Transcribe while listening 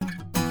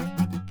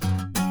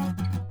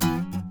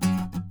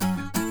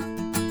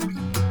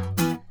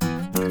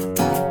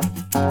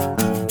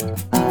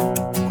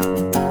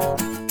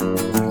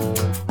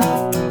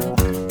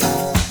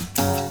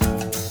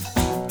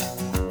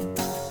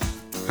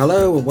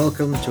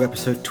welcome to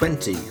episode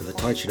 20 of the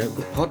Tai Chi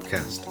Notebook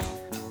podcast.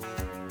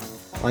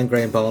 I'm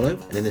Graham Barlow,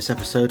 and in this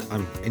episode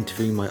I'm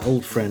interviewing my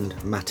old friend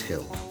Matt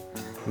Hill.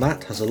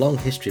 Matt has a long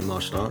history in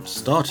martial arts,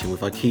 starting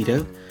with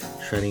Aikido,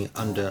 training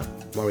under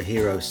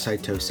Morihiro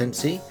Saito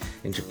Sensei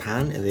in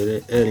Japan in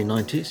the early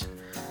 90s.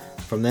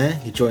 From there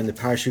he joined the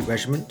Parachute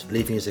Regiment,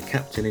 leaving as a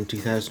captain in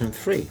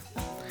 2003.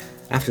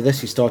 After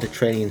this he started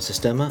training in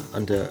Systema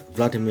under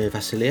Vladimir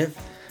Vasiliev,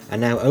 and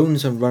now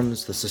owns and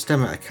runs the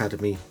Systema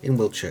Academy in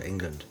Wiltshire,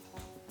 England.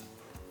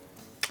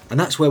 And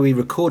that's where we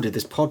recorded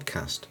this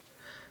podcast.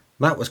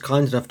 Matt was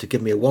kind enough to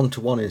give me a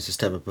one-to-one in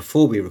Systema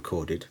before we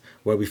recorded,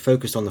 where we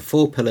focused on the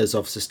 4 pillars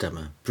of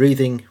Systema: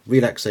 breathing,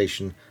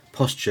 relaxation,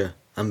 posture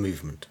and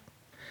movement.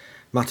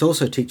 Matt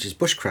also teaches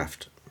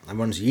bushcraft and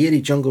runs a yearly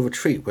jungle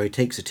retreat where he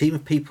takes a team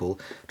of people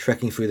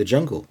trekking through the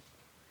jungle.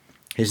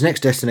 His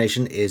next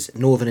destination is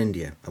Northern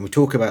India, and we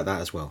talk about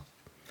that as well.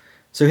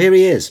 So here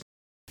he is.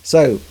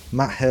 So,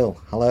 Matt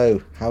Hill,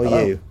 hello, how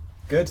are you?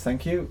 Good,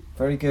 thank you.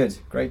 Very good.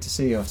 Great to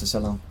see you after so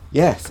long.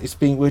 Yes,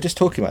 we were just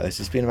talking about this.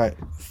 It's been about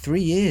 3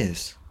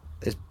 years.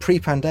 It's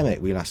pre-pandemic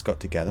we last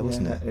got together,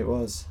 wasn't it? It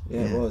was.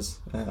 It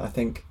was. I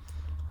think,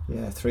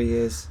 3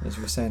 years, as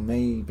we were saying,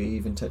 maybe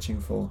even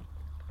touching 4.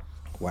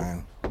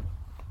 Wow.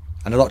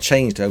 And a lot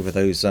changed over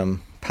those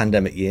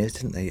pandemic years,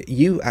 didn't they?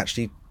 You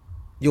actually,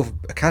 your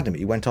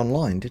academy went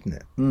online, didn't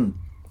it?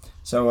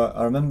 So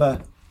I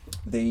remember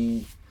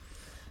the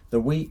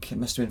week, it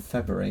must have been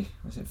February,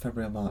 was it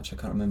February or March? I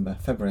can't remember.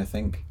 February, I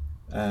think,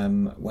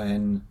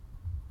 when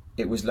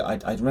it was,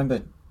 I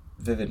remember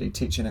vividly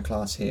teaching a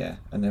class here,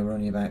 and there were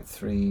only about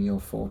 3 or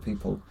 4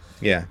 people.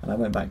 Yeah. And I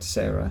went back to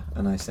Sarah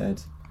and I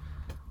said,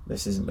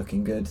 this isn't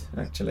looking good,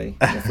 actually.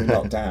 And if we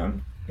lock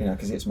down,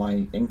 because it's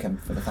my income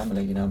for the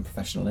family, I'm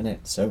professional in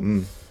it.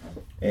 So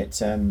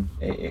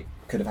it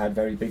could have had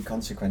very big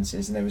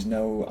consequences, and there was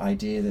no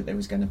idea that there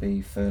was going to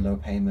be furlough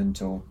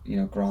payment or,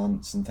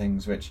 grants and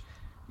things, which,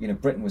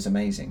 Britain was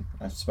amazing.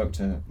 I spoke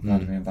to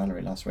Vladimir and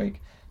Valerie last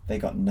week. They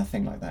got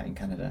nothing like that in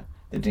Canada.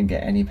 They didn't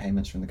get any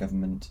payments from the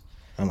government.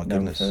 Oh my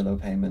goodness. No furlough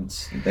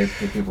payments. The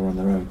people were on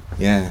their own.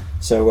 Yeah.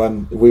 So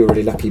we were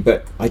really lucky,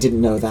 but I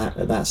didn't know that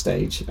at that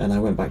stage, and I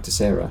went back to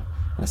Sarah.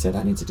 I said,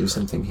 I need to do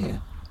something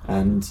here.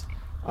 And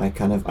I'd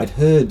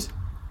heard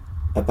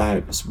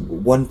about,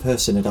 one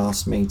person had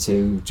asked me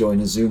to join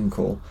a Zoom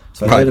call.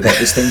 So I heard about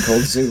this thing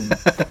called Zoom.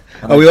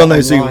 We all know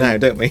Zoom now,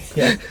 don't we?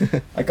 Yeah.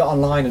 I got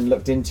online and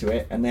looked into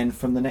it, and then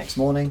from the next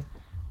morning,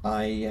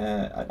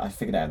 I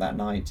figured out that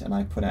night, and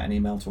I put out an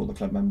email to all the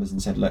club members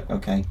and said, look,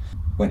 okay,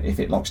 if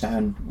it locks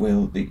down,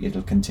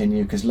 it'll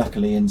continue, because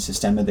luckily in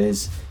Systema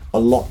there's a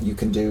lot you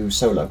can do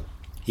solo.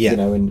 Yeah.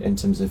 In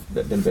terms of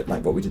a little bit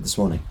like what we did this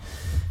morning,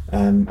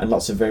 and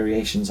lots of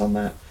variations on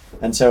that.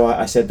 And so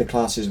I said the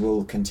classes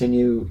will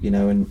continue,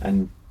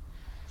 and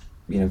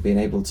being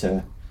able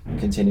to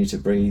continue to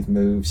breathe,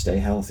 move, stay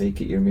healthy,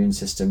 keep your immune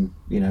system,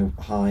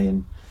 high,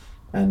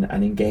 and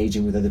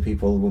engaging with other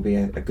people will be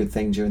a good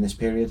thing during this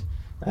period.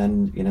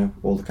 And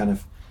all the kind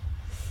of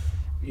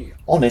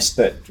honest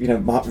but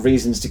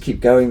reasons to keep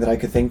going that I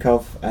could think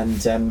of,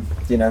 and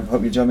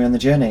hope you join me on the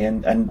journey.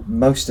 And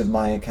most of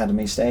my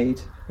academy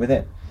stayed with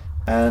it,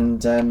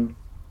 and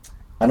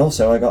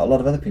also I got a lot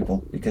of other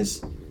people,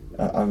 because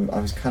I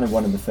was kind of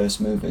one of the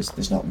first movers.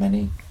 There's not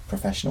many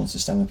professional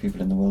Systema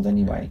people in the world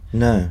anyway.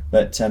 No.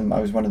 But I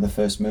was one of the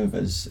first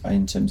movers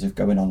in terms of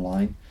going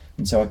online,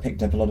 and so I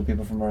picked up a lot of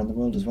people from around the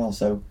world as well.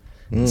 So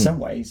in some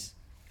ways,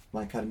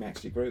 my academy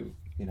actually grew.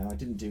 I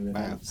didn't do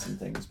events and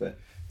things, but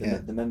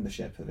the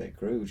membership of it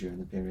grew during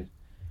the period.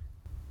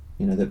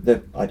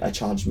 I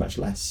charged much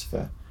less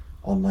for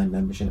online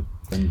membership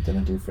than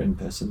I do for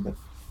in-person, but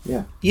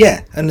yeah.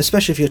 Yeah, and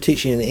especially if you're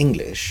teaching in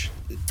English,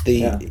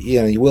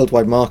 your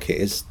worldwide market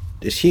is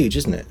huge,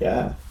 isn't it?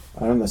 Yeah.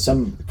 I remember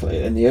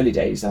in the early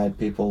days I had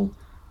people,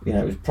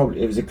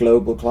 it was a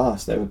global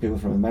class. There were people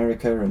from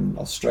America and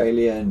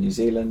Australia and New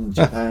Zealand,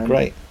 Japan.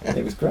 Great.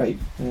 It was great.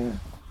 Yeah.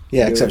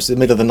 Yeah, except it's the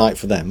middle of the night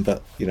for them,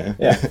 but Yeah.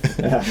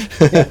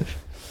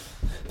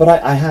 But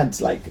I had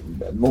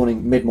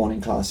mid-morning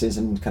classes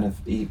and kind of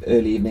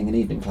early evening and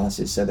evening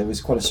classes, so there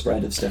was quite a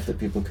spread of stuff that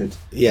people could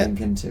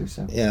link into.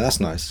 So yeah, that's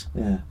nice.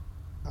 Yeah.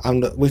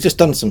 We've just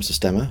done some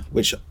Systema,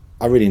 which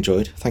I really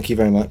enjoyed. Thank you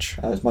very much.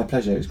 It was my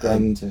pleasure. It was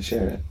great to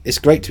share it. It's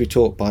great to be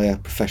taught by a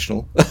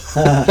professional.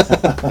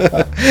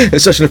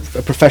 It's such a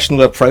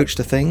professional approach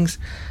to things,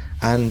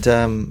 and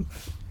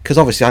because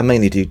obviously I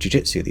mainly do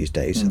jiu-jitsu these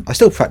days. I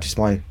still practice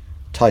my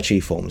Tai Chi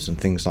forms and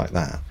things like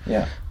that.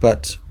 Yeah.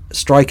 But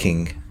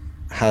striking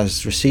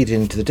has receded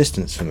into the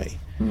distance for me.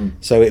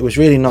 So it was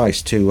really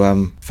nice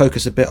to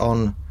focus a bit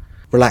on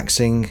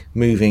relaxing,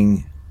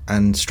 moving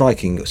and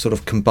striking sort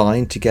of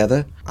combined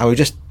together. And we were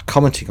just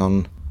commenting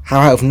on how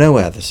out of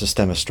nowhere the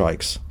Systema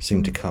strikes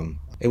seemed to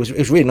come. It was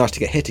really nice to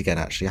get hit again,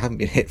 actually. I haven't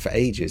been hit for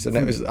ages, and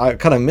I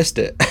kind of missed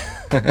it.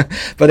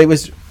 But it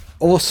was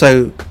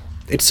also,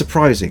 it's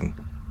surprising,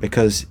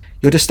 because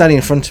you're just standing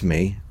in front of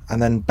me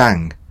and then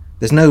bang.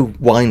 There's no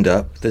wind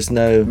up. There's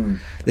no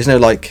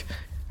like,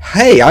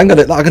 hey, I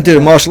can do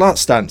a martial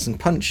arts stance and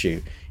punch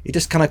you. It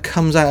just kind of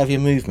comes out of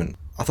your movement.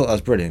 I thought that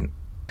was brilliant.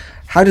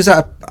 How does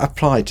that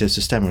apply to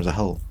Systema as a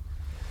whole?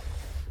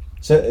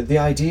 So the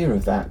idea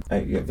of that,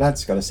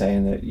 Vlad's got a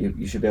saying that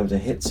you should be able to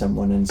hit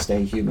someone and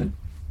stay human.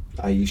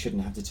 You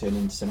shouldn't have to turn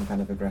into some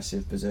kind of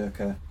aggressive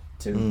berserker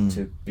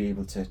to be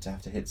able to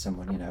have to hit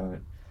someone, you know,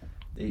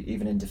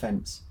 even in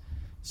defence.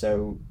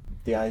 So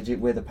the idea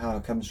where the power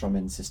comes from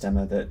in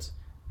Systema, that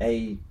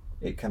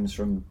it comes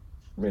from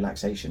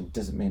relaxation.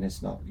 Doesn't mean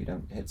it's not, you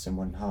don't hit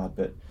someone hard,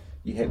 but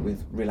you hit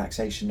with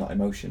relaxation, not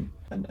emotion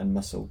and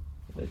muscle.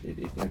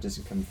 It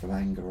doesn't come from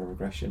anger or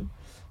aggression,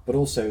 but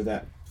also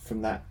that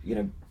from that, you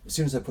know, as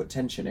soon as I put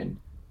tension in,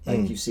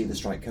 like you see the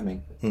strike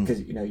coming,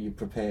 because you know you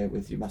prepare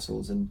with your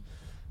muscles,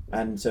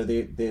 and so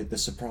the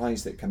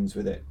surprise that comes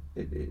with it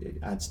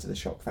adds to the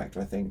shock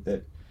factor. I think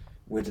that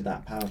where did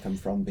that power come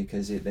from?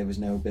 Because there was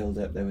no build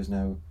up, there was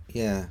no.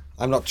 Yeah,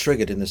 I'm not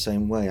triggered in the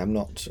same way. I'm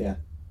not. Yeah.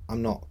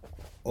 I'm not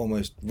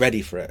almost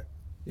ready for it.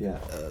 Yeah.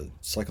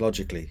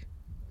 Psychologically,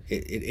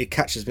 it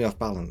catches me off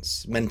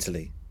balance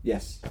mentally.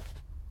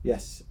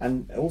 Yes,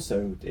 and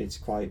also it's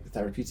quite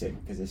therapeutic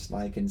because it's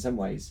like in some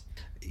ways,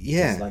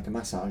 yeah, it's like a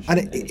massage, and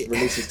it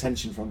releases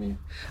tension from you.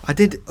 I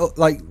did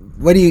like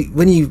when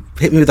you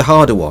hit me with the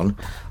harder one,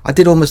 I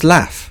did almost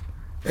laugh,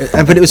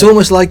 but it was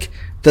almost like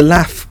the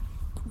laugh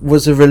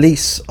was a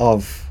release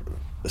of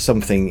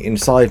something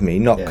inside me,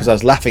 not because I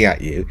was laughing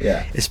at you.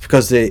 Yeah, it's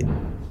because I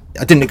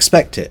didn't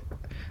expect it,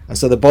 and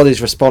so the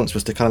body's response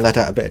was to kind of let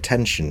out a bit of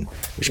tension,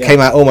 which came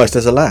out almost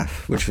as a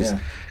laugh, which was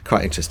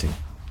quite interesting.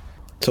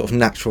 Sort of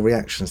natural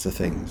reactions to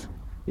things.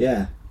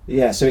 Yeah.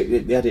 So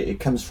it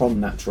comes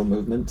from natural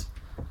movement,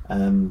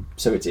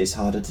 so it's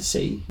harder to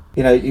see.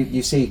 You know,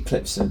 you see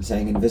clips of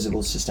saying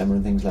invisible Systema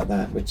and things like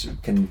that, which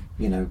can,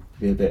 you know,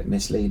 be a bit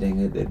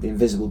misleading. The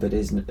invisible bit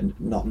is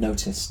not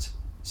noticed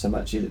so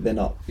much. They're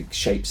not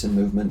shapes and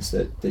movements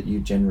that you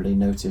generally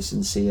notice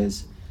and see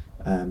as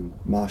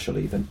martial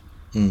even.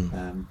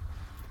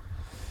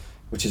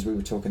 Which, as we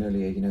were talking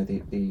earlier, you know,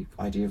 the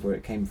idea of where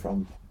it came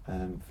from.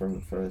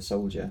 For a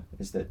soldier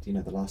is that, you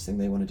know, the last thing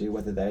they want to do,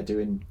 whether they're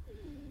doing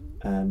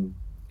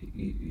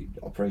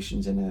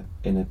operations in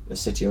a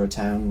city or a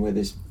town where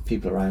there's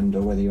people around,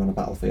 or whether you're on a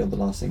battlefield, the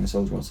last thing a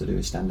soldier wants to do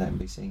is stand out and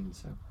be seen.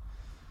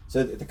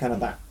 So the kind of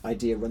that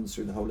idea runs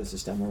through the whole of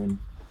Systema, and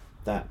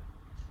that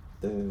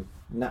the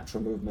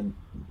natural movement,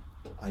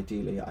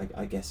 ideally,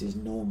 I guess, is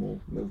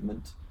normal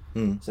movement.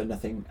 So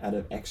nothing out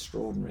of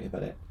extraordinary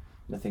about it,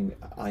 nothing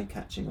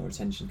eye-catching or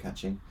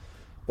attention-catching.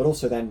 But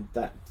also then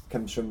that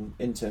comes from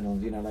internal,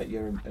 you know, like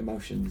your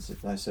emotions.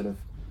 If I so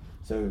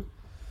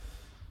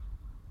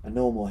a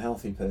normal,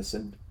 healthy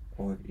person,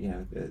 or, you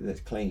know, that's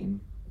clean,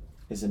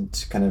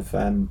 isn't kind of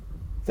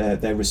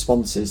their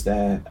responses,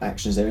 their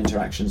actions, their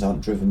interactions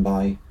aren't driven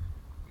by,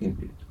 you know,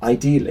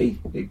 ideally,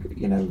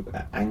 you know,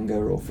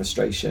 anger or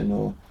frustration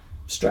or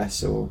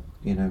stress or,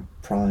 you know,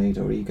 pride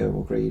or ego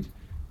or greed.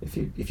 If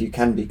you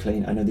can be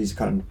clean, I know these are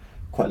kind of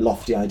quite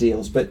lofty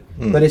ideals, but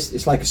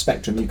it's like a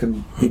spectrum. You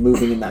can be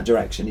moving in that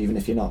direction even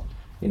if you're not,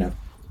 you know,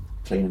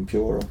 clean and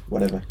pure or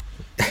whatever.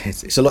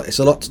 It's a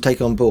lot to take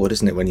on board,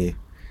 isn't it? When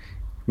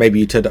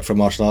you turned up for a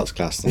martial arts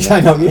class. And I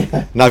know,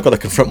 yeah. Now I've got to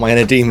confront my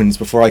inner demons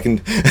before I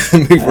can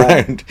move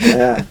around.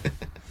 Yeah.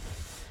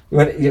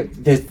 Well,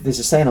 there's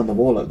a saying on the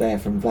wall up there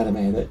from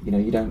Vladimir that, you know,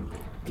 you don't,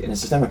 in a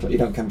Systema club, you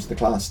don't come to the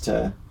class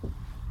to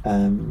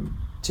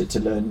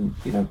learn,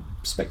 you know,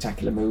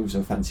 spectacular moves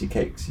or fancy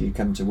kicks. You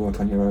come to work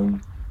on your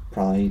own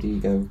pride,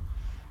 ego,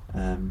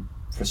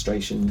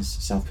 frustrations,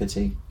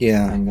 self-pity,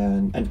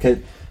 anger,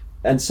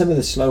 and some of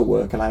the slow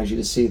work allows you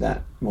to see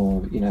that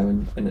more, you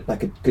know, and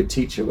like a good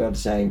teacher will be able to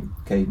say,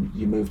 okay,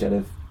 you moved out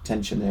of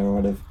tension there, or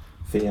out of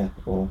fear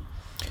or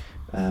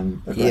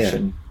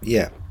aggression,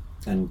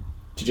 and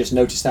to just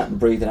notice that and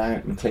breathe it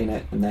out and clean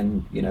it, and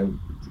then, you know,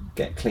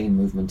 get clean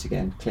movement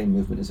again. Clean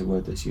movement is a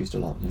word that's used a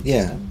lot.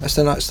 That's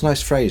a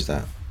nice phrase,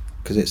 that,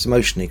 because it's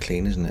emotionally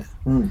clean, isn't it?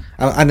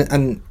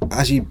 And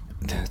as you,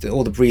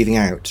 all the breathing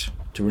out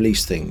to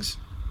release things,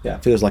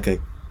 feels like a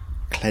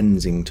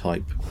cleansing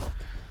type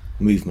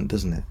movement,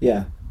 doesn't it?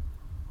 Yeah.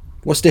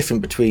 What's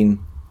different between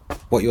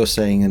what you're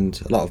saying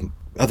and a lot of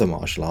other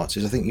martial arts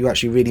is I think you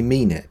actually really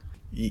mean it.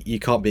 You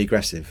can't be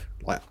aggressive.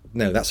 Like,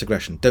 no, that's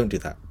aggression. Don't do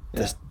that.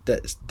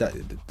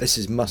 This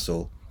is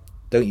muscle.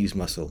 Don't use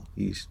muscle.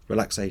 Use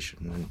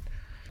relaxation. And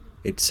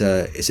it's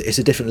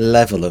a different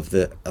level of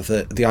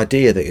the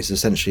idea that is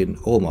essentially in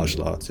all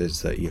martial arts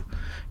is that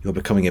you're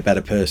becoming a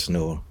better person,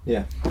 or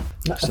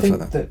stuff I think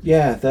like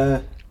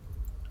that.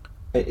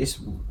 It's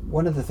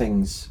one of the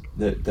things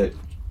that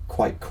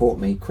quite caught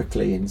me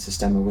quickly in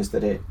Systema was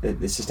that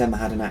the Systema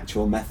had an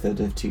actual method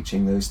of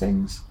teaching those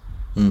things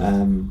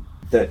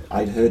that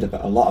I'd heard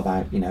a lot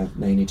about. You know,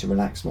 no, you need to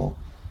relax more.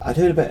 I'd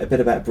heard a bit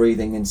about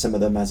breathing in some of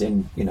them, as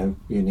in, you know,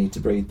 you need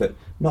to breathe, but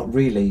not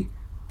really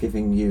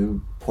giving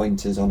you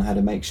pointers on how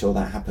to make sure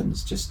that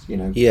happens. Just, you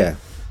know,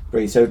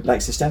 breathe. So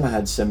like Systema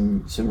had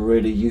some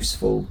really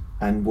useful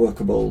and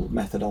workable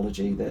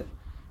methodology that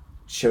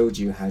showed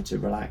you how to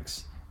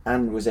relax,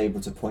 and was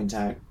able to point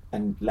out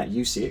and let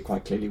you see it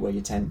quite clearly where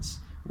you're tense,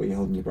 where you're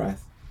holding your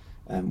breath,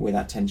 where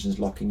that tension's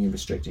locking you,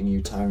 restricting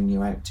you, tiring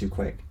you out too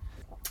quick.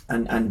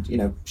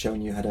 and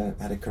showing you how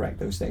to correct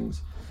those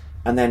things,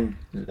 and then,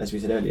 as we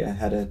said earlier,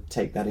 how to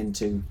take that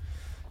into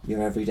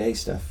your everyday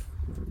stuff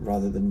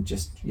rather than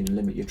just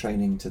limit your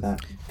training to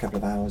that couple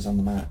of hours on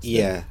the mat.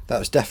 Yeah, that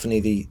was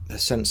definitely the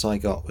sense I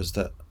got, was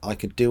that I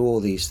could do all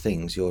these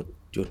things you're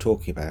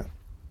talking about,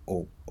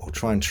 or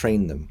try and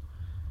train them.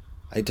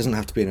 It doesn't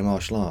have to be in a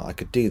martial art. I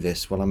could do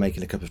this while I'm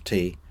making a cup of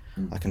tea.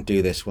 I can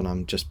do this when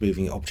I'm just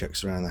moving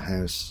objects around the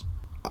house.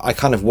 I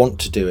kind of want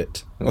to do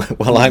it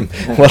while I'm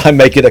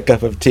making a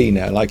cup of tea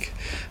now. Like,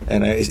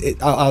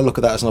 I'll look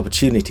at that as an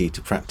opportunity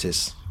to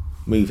practice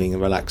moving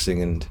and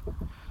relaxing and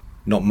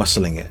not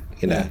muscling it.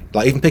 Yeah.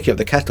 Like even picking up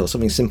the kettle,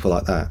 something simple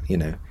like that.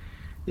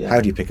 Yeah.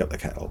 How do you pick up the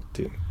kettle?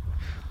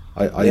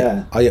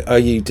 Are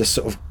you just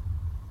sort of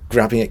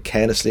grabbing it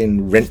carelessly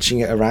and wrenching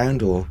it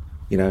around, or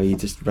are you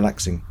just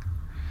relaxing?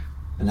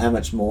 And how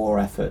much more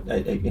effort,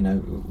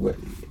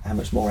 how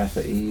much more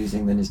effort are you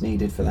using than is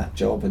needed for that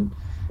job, and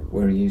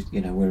where are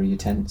you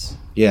tense?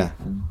 Yeah,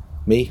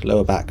 me,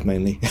 lower back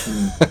mainly.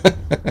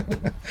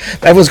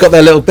 Everyone's got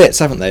their little bits,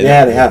 haven't they?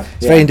 Yeah, they have.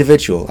 It's very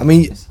individual. I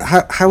mean,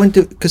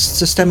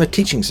 because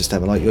teaching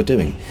Systema like you're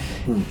doing,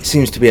 it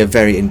seems to be a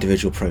very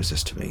individual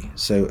process to me.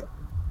 So,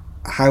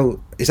 how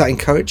is that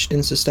encouraged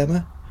in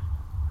Systema?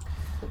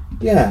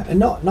 Yeah, and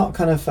not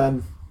kind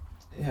of.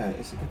 Yeah,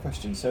 it's a good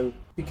question. So,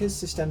 because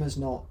Systema's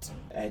not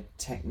a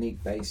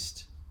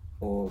technique-based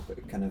or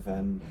kind of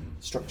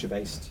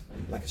structure-based,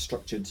 like a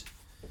structured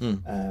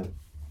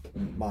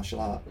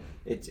martial art,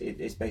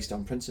 it's based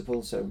on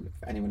principles. So,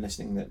 for anyone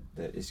listening that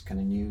is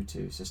kind of new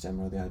to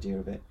Systema or the idea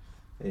of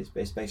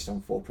it's based on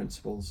 4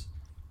 principles: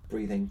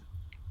 breathing,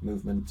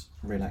 movement,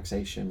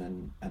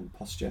 relaxation, and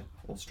posture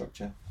or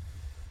structure.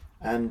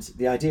 And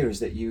the idea is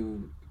that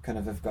you kind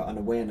of have got an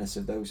awareness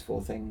of those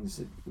 4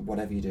 things,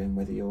 whatever you're doing,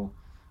 whether you're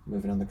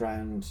moving on the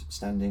ground,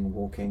 standing,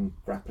 walking,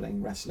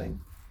 grappling,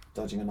 wrestling,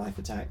 dodging a knife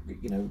attack,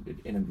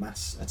 in a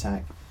mass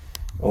attack,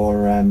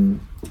 or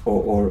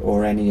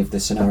any of the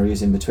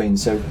scenarios in between.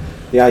 So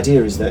the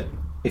idea is that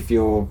if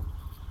you're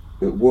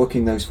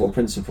working those 4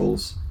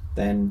 principles,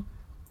 then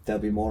there'll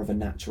be more of a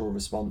natural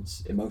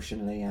response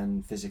emotionally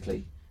and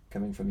physically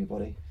coming from your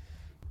body.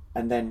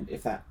 And then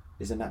if that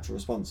is a natural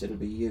response, it'll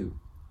be you,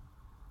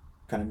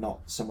 kind of not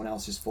someone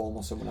else's form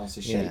or someone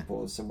else's shape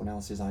or someone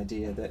else's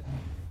idea. That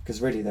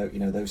because really, though,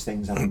 those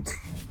things aren't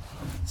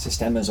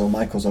Systema's or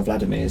Michael's or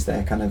Vladimir's.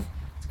 They're kind of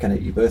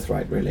your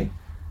birthright, really.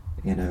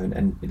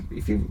 And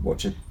if you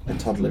watch a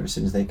toddler, as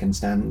soon as they can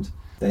stand,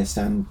 they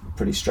stand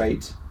pretty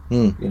straight.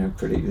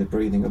 The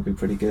breathing will be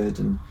pretty good,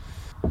 and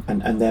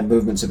their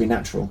movements will be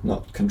natural,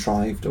 not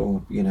contrived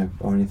or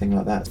anything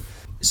like that.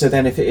 So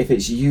then, if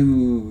it's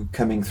you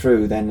coming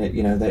through, then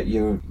that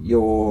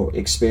your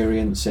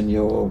experience and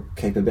your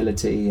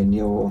capability and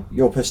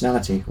your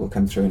personality will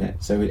come through in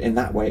it. So in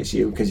that way, it's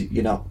you, because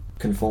you're not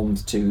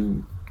conformed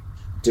to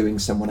doing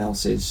someone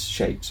else's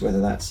shapes,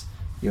 whether that's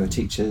your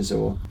teachers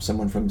or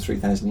someone from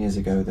 3,000 years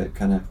ago that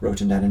kind of wrote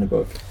them down in a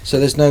book. So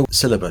there's no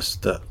syllabus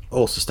that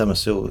all Systema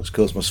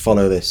schools must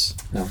follow this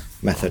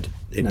method.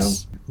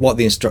 It's what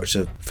the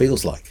instructor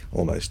feels like,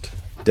 almost.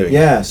 Doing.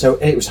 Yeah, so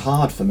it was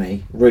hard for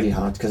me, really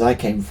hard, because I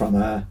came from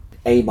a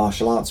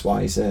martial arts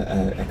wise,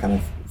 a kind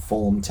of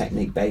form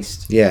technique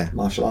based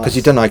martial arts. Because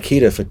you've done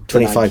Aikido for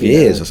 25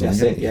 years or something.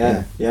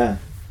 That's it, yeah.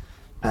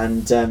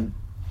 And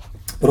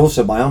but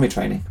also my army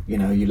training,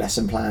 you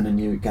lesson plan, and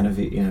you kind of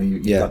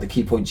you've got the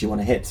key points you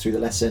want to hit through the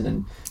lesson,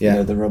 and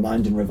the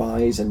remind and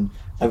revise. And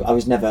I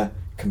was never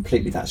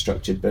completely that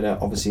structured, but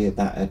obviously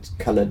that had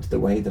coloured the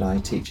way that I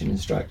teach and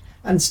instruct,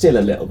 and still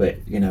a little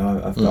bit.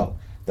 I've got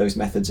those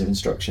methods of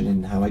instruction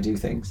in how I do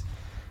things.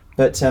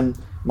 But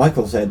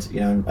Michael said,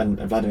 and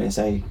Vladimir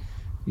say,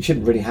 you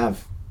shouldn't really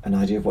have an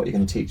idea of what you're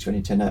going to teach when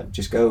you turn up.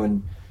 Just go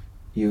and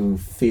you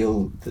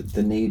feel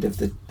the need of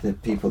the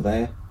people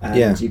there,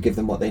 and you give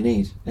them what they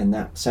need in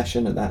that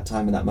session at that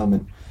time, at that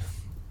moment.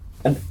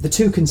 And the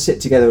two can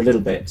sit together a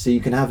little bit, so you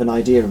can have an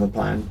idea of a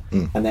plan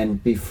and then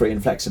be free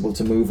and flexible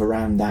to move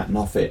around that and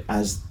off it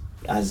as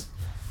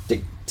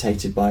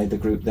dictated by the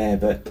group there.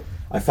 But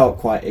I felt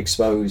quite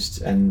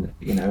exposed, and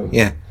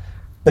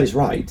but it's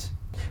right.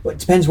 Well, it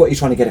depends what you're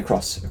trying to get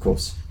across, of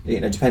course.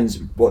 It depends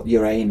what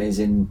your aim is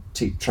in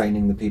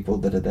training the people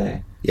that are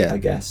there. I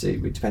guess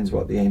it depends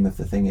what the aim of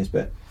the thing is,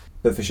 but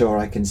for sure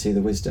I can see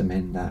the wisdom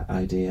in that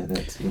idea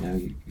that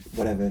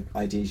whatever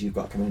ideas you've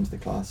got coming into the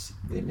class,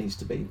 it needs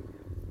to be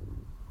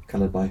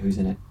coloured by who's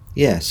in it.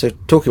 Yeah. So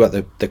talking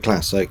about the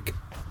class, like,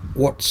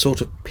 what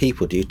sort of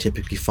people do you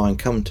typically find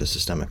come to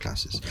Systema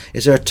classes?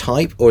 Is there a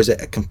type, or is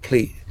it a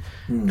complete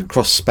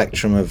cross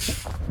spectrum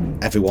of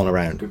everyone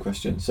around? Good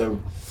question. So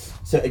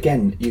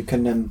again, you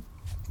can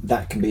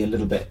that can be a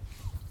little bit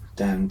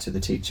down to the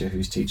teacher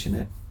who's teaching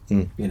it.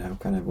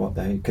 Kind of what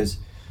they, because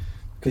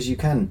you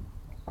can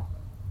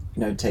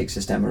take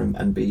Systema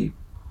and be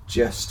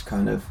just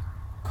kind of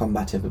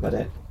combative about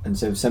it, and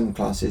so some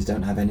classes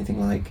don't have anything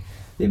like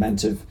the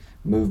amount of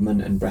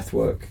movement and breath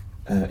work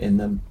in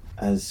them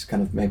as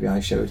kind of maybe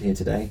I showed here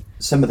today.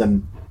 Some of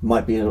them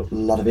might be a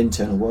lot of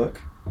internal work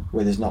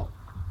where there's not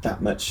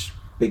that much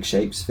big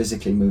shapes,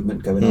 physically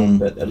movement going on,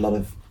 but a lot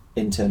of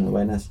internal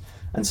awareness.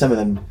 And some of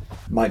them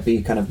might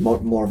be kind of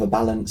more of a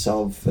balance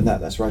of, and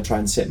that's where I try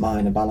and sit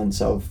mine, a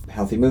balance of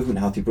healthy movement,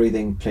 healthy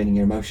breathing, cleaning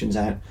your emotions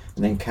out,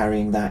 and then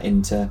carrying that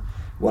into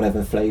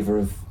whatever flavour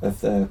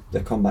of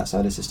the combat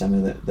side of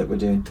Systema that we're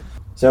doing.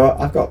 So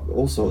I've got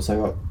all sorts. I've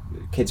got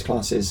kids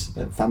classes,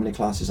 family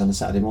classes on a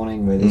Saturday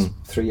morning with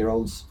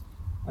 3-year-olds,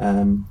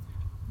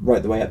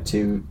 right the way up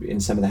to,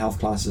 in some of the health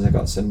classes, I've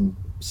got some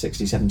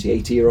 60,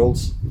 70,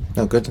 80-year-olds.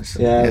 Oh, goodness.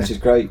 Yeah, which is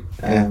great.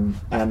 And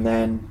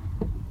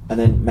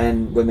then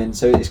men, women,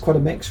 so it's quite a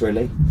mix,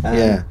 really.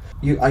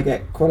 I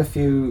get quite a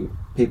few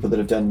people that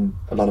have done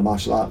a lot of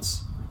martial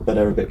arts but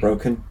are a bit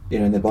broken,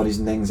 in their bodies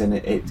and things, and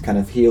it kind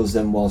of heals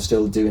them while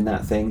still doing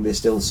that thing. There's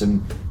still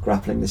some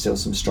grappling, there's still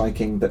some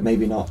striking, but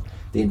maybe not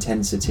the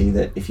intensity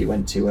that if you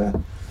went to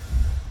a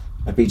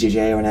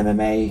BJJ or an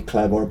MMA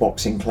club or a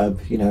boxing club,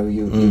 you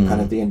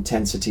kind of, the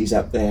intensity's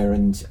up there,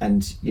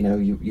 and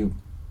you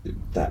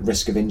that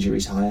risk of injury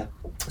is higher.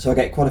 So I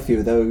get quite a few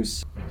of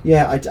those.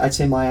 Yeah, I'd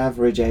say my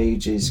average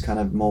age is kind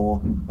of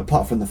more,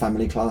 apart from the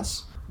family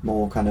class,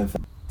 more kind of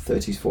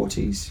 30s,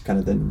 40s, kind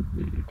of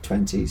than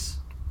 20s,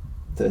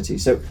 30s.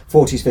 So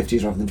 40s,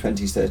 50s rather than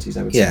 20s, 30s,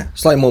 I would say. Yeah,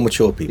 slightly more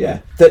mature people.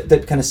 Yeah,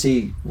 that kind of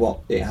see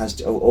what it has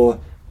to, or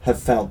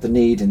have felt the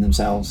need in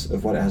themselves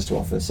of what it has to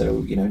offer.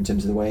 So, in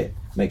terms of the way it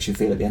makes you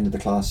feel at the end of the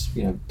class,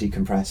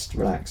 decompressed,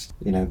 relaxed,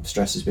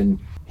 stress has been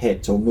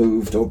hit or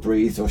moved or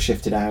breathed or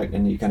shifted out,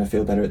 and you kind of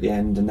feel better at the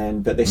end, and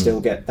then, but they still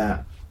get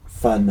that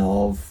fun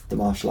of the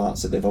martial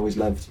arts that they've always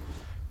loved,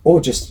 or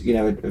just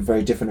a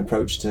very different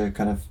approach to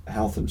kind of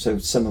health. So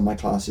some of my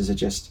classes are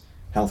just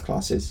health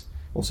classes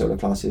or solo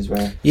classes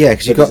where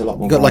because you've got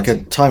variety. Like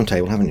a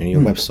timetable, haven't you,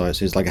 on your website?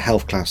 So it's like a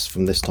health class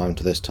from this time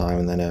to this time,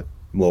 and then a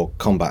more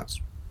combat.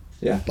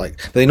 Yeah, but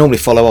they normally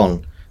follow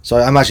on. So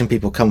I imagine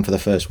people come for the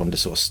first one to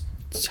sort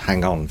of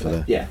hang on for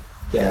the.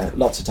 Yeah,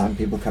 lots of time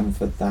people come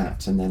for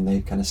that, and then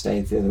they kind of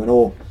stay for the other one,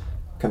 or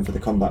come for the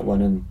combat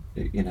one, and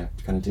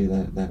kind of do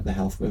the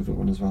health movement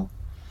one as well.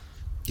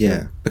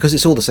 Yeah, because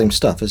it's all the same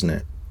stuff, isn't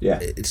it? Yeah,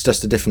 it's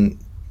just a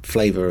different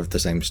flavour of the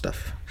same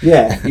stuff.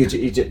 Yeah, you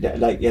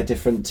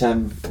different.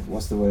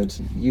 What's the word?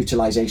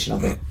 Utilisation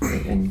of it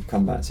in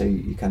combat. So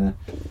you kind of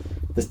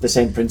the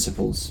same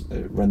principles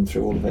run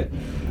through all of it,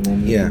 and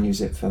then you can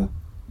use it for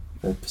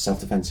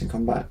self-defense in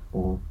combat,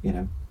 or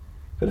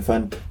bit of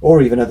fun,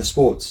 or even other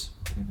sports.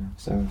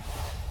 So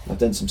I've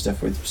done some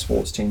stuff with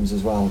sports teams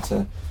as well,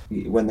 to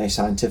when they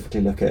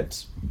scientifically look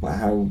at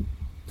how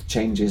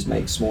changes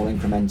make small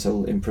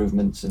incremental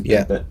improvements, and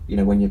but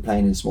when you're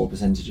playing in small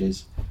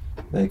percentages,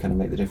 they kind of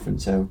make the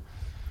difference. So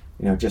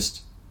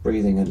just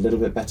breathing a little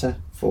bit better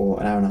for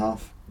an hour and a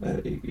half,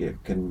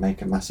 it can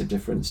make a massive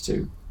difference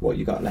to what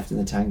you got left in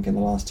the tank in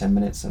the last 10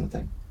 minutes, sort of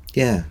thing.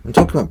 Yeah, and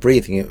talking about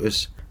breathing, it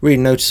was really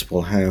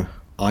noticeable how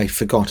I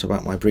forgot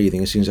about my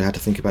breathing as soon as I had to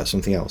think about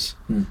something else.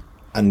 And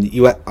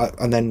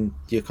and then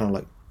you're kind of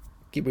like,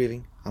 keep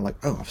breathing. I'm like,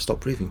 oh, I've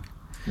stopped breathing.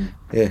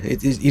 Yeah,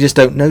 you just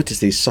don't notice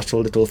these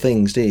subtle little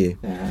things, do you?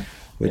 Yeah.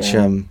 Which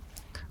I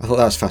thought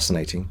that was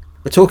fascinating.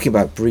 But talking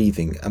about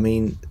breathing, I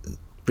mean,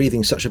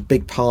 breathing's such a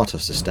big part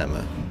of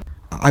Systema.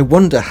 I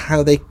wonder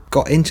how they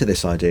got into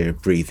this idea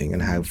of breathing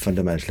and how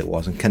fundamental it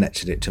was, and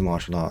connected it to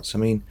martial arts. I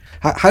mean,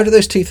 how do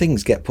those two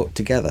things get put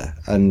together?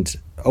 And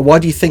why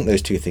do you think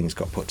those two things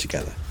got put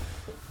together?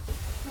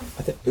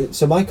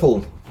 So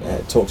Michael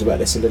talked about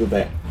this a little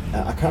bit.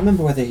 I can't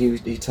remember whether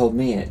he told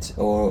me it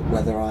or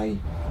whether I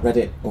read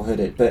it or heard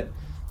it, but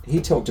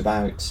he talked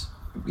about,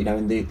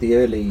 in the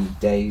early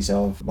days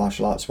of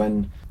martial arts,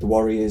 when the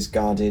warriors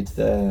guarded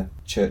the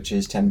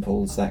churches,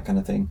 temples, that kind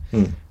of thing,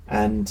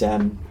 and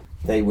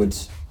they would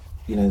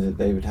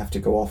have to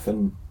go off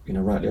and,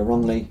 rightly or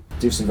wrongly,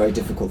 do some very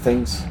difficult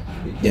things,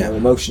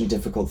 emotionally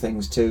difficult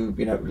things too,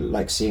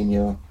 like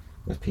seeing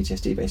with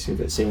PTSD basically,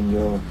 but seeing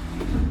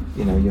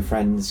your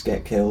friends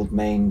get killed,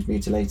 maimed,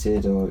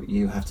 mutilated, or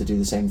you have to do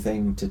the same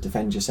thing to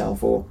defend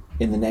yourself, or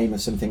in the name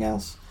of something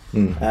else.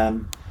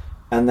 And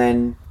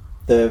then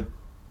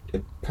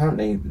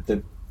apparently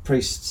the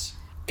priests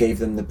gave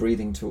them the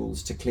breathing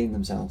tools to clean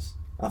themselves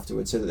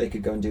afterwards, so that they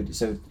could go and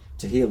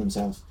to heal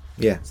themselves.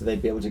 Yeah. So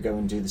they'd be able to go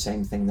and do the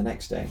same thing the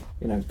next day.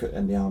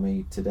 And the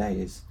army today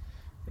is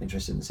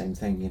interested in the same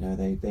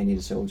thing. They need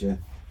a soldier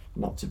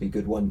not to be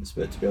good once,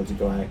 but to be able to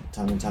go out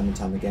time and time and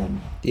time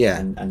again,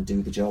 and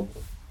do the job.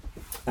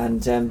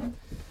 And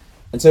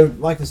so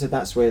Michael said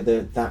that's where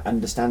that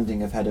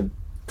understanding of how to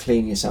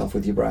clean yourself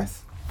with your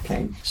breath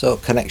came. So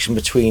connection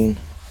between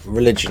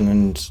religion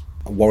and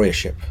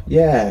warriorship.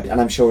 Yeah,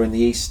 and I'm sure in the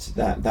East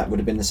that would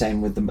have been the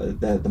same with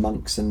the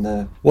monks and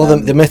the... Well,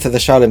 the myth of the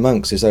Shaolin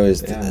monks is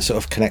always a sort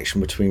of connection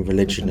between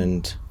religion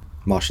and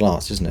martial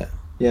arts, isn't it?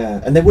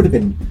 Yeah, and there would have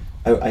been,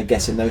 I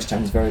guess in those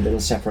times, very little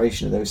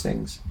separation of those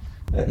things.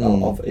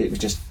 It was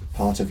just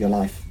part of your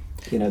life,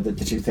 the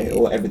two things,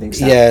 or everything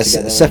together.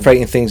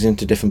 Separating things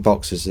into different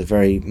boxes is a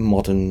very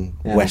modern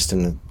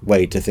Western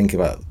way to think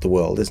about the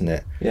world, isn't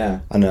it? Yeah.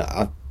 And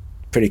I'm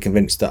pretty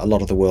convinced that a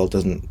lot of the world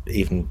doesn't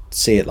even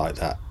see it like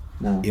that.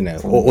 No,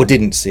 or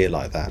didn't see it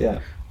like that. Yeah.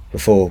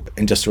 before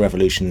industrial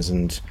revolutions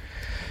and,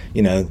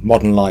 you know,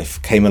 modern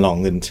life came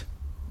along and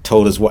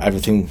told us what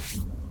everything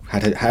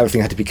had, how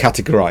everything had to be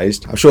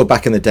categorized. I'm sure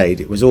back in the day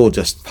it was all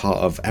just part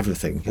of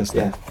everything,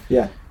 wasn't it?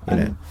 Yeah. You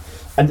know.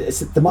 And it's,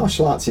 the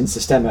martial arts in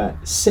Systema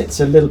sits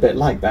a little bit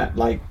like that.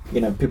 Like,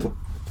 you know, people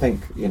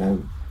think, you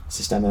know,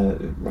 Systema,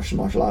 Russian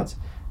martial arts,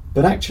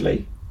 but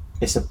actually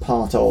it's a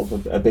part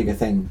of a bigger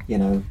thing, you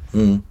know.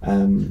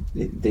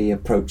 The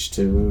approach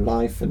to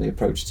life and the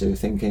approach to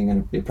thinking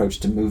and the approach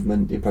to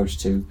movement, the approach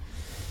to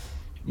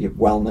your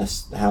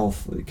wellness,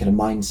 health, kind of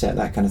mindset,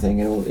 that kind of thing.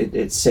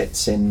 It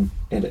sits in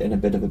a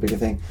bit of a bigger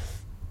thing.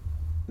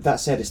 That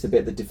said, it's the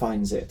bit that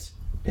defines it.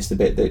 It's the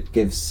bit that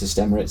gives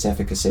Systema its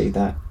efficacy,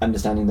 that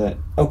understanding that,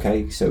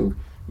 okay, so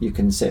you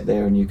can sit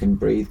there and you can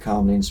breathe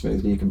calmly and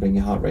smoothly, you can bring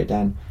your heart rate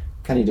down.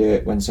 Can you do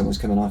it when someone's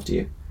coming after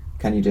you?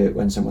 Can you do it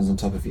when someone's on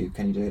top of you?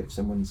 Can you do it if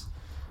someone's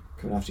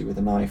coming after you with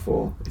a knife,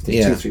 or if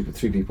there's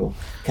three people?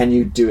 Can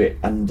you do it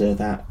under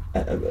that,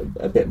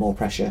 a bit more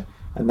pressure?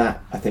 And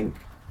that, I think,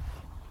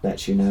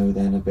 lets you know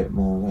then a bit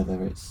more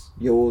whether it's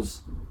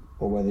yours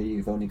or whether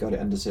you've only got it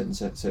under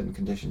certain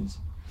conditions.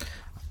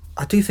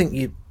 I do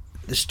think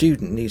the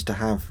student needs to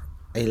have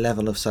a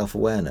level of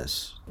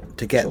self-awareness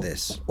to get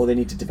this. Or they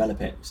need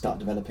to start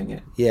developing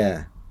it.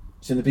 Yeah.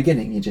 So in the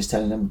beginning, you're just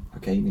telling them,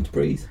 okay, you need to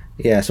breathe.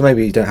 Yeah, so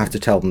maybe you don't have to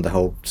tell them the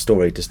whole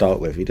story to start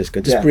with. You just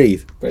go,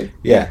 breathe. Breathe.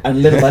 Yeah.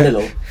 And little by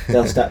little,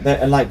 they'll start,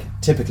 and like,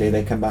 typically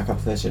they come back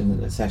after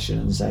the session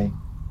and say,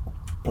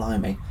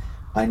 blimey,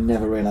 I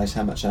never realised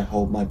how much I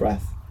hold my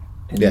breath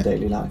in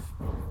daily life.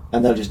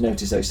 And they'll just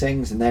notice those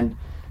things, and then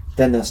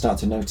they'll start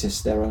to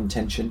notice their own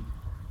tension,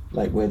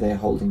 like where they're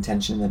holding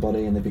tension in their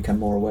body, and they become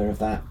more aware of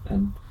that,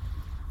 and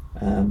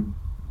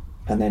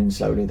then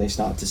slowly they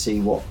start to see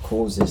what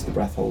causes the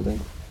breath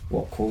holding,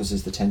 what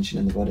causes the tension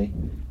in the body,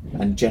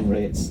 and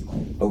generally it's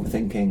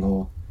overthinking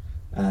or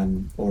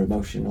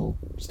emotional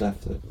stuff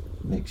that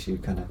makes you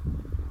kind of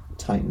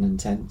tighten and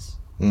tense.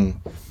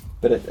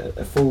 But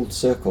a full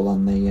circle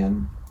on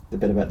the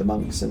bit about the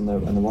monks and the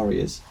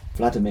warriors.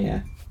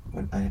 Vladimir,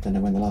 I don't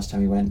know when the last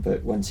time he went,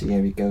 but once a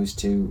year he goes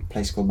to a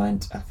place called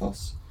Mount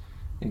Athos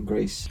in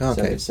Greece.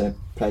 Okay. So it's a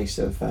place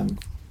of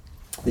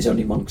there's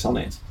only monks on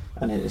it,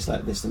 and it's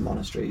like there's some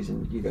monasteries,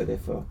 and you go there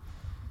for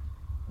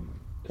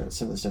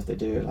some of the stuff they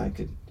do. Like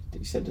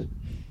he said,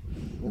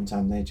 one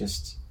time they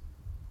just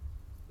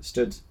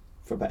stood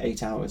for about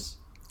 8 hours,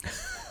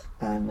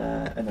 and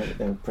there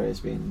were prayers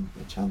being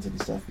chanted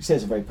and stuff. He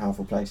says it's a very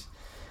powerful place.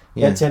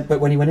 Yeah. But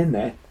when he went in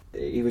there,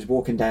 he was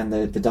walking down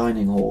the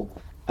dining hall,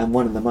 and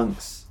one of the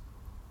monks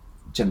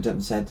jumped up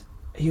and said,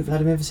 "Are you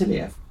Vladimir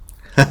Vasiliev?"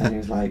 And he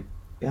was like,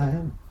 "Yeah, I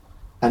am."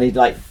 And he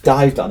like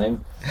dived on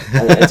him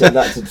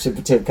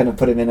to kind of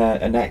put him in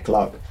a neck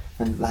lock,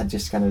 and the lad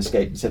just kind of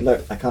escaped and said,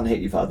 "Look, I can't hit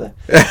you, father."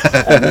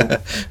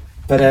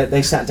 But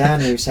they sat down,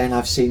 and he was saying,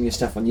 "I've seen your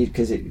stuff on YouTube,"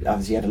 because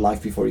obviously he had a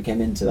life before he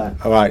came into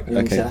that. All right.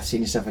 And he said, "I've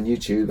seen your stuff on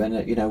YouTube,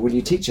 and will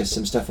you teach us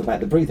some stuff about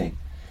the breathing?"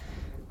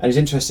 And it's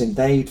interesting,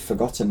 they'd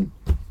forgotten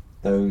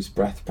those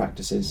breath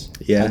practices.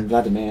 Yeah. And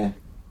Vladimir,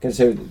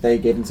 so they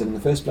gave them to them in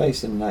the first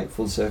place, and like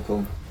full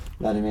circle,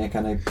 Vladimir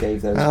kind of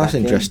gave those. Oh, that's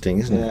interesting,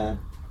 isn't it? Yeah.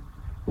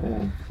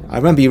 I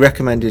remember you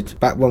recommended,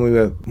 back when we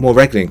were more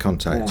regularly in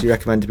contact, Yeah. you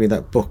recommended me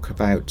that book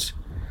about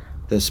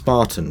the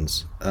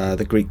Spartans,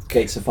 the Greek...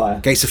 Gates of Fire.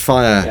 Gates of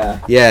Fire. Yeah.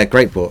 Yeah,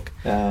 great book.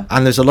 Yeah.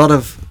 And there's a lot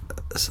of...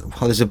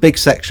 Well, there's a big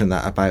section of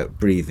that about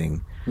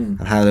breathing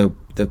and how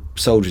the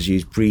soldiers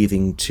use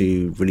breathing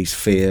to release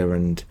fear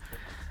and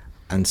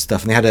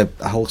stuff. And they had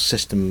a whole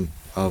system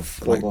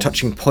of like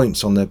touching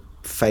points on the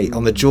face,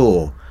 on the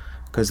jaw,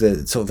 because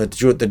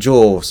the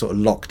jaw sort of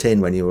locked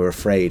in when you were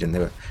afraid, and they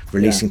were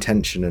releasing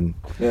tension, and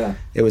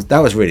that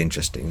was really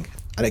interesting,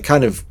 and it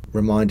kind of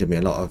reminded me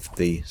a lot of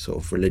the sort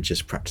of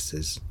religious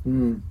practices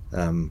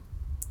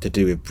to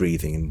do with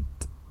breathing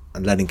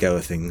and letting go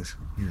of things,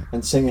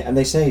 and singing. And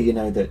they say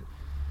that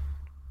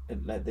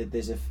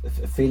there's a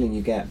feeling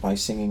you get by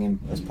singing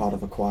as part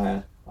of a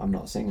choir. I'm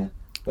not a singer,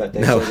 but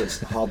they say it's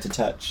hard to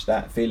touch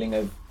that feeling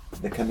of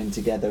the coming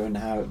together, and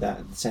how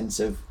that sense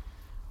of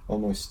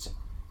almost,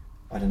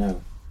 I don't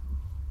know,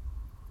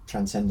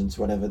 transcendence,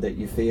 whatever, that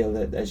you feel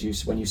that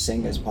when you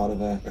sing as part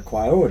of a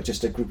choir or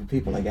just a group of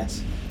people, I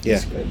guess. Yeah.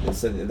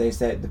 So they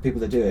say the people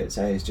that do it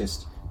say it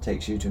just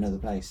takes you to another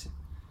place.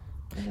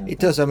 It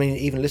does. I mean,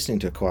 even listening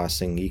to a choir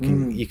sing, you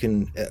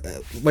can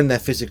when they're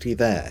physically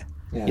there.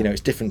 Yeah.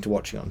 It's different to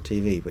watching it on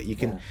TV, but you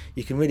can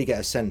really get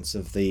a sense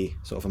of the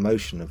sort of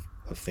emotion of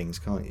things,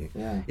 can't you?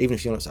 Yeah. Even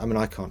if you're not. I mean,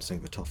 I can't sing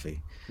for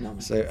toffee. No.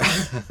 So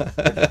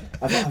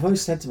I've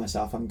always said to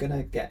myself, I'm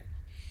gonna get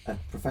a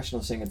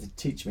professional singer to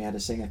teach me how to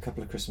sing a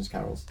couple of Christmas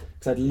carols,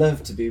 because I'd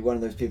love to be one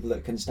of those people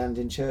that can stand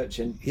in church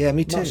and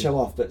me too. Not show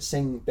off, but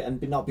sing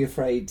and not be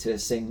afraid to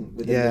sing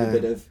with a little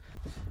bit of.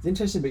 It's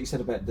interesting what you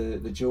said about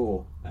the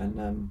jaw,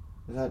 and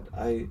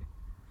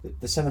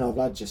the seminar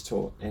Vlad just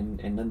taught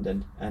in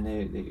London, and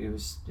he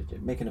was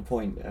making a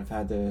point of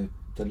how the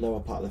lower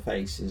part of the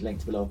face is linked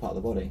to the lower part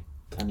of the body,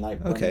 and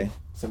like when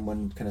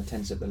someone kind of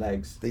tenses up the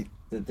legs,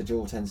 the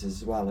jaw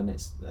tenses as well, and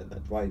it's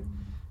that's why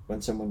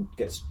when someone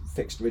gets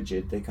fixed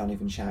rigid, they can't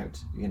even shout.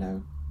 You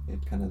know,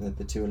 it kind of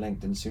the two are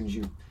linked, and as soon as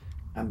you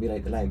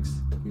ambulate the legs,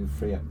 you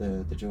free up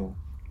the jaw.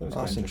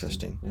 That's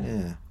interesting.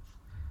 Yeah.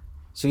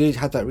 So you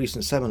had that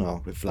recent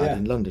seminar with Vlad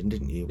in London,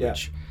 didn't you?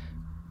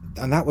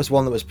 And that was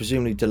one that was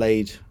presumably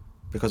delayed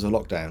because of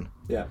lockdown.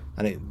 Yeah.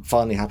 And it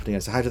finally happened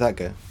again. So how did that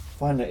go?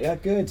 Finally, yeah,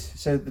 good.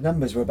 So the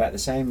numbers were about the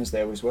same as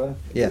they always were.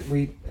 Yeah.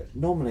 We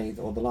normally,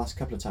 or the last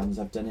couple of times,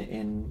 I've done it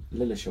in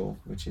Lilleshall,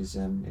 which is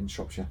in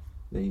Shropshire,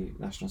 the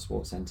National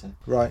Sports Centre.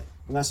 Right.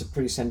 And that's a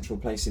pretty central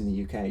place in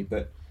the UK,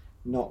 but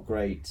not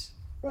great.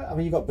 Well, I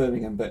mean, you've got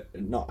Birmingham, but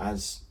not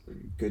as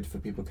good for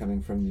people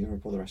coming from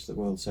Europe or the rest of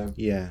the world. So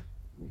yeah.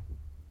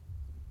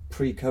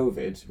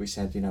 Pre-COVID, we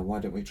said, you know, why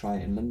don't we try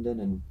it in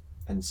London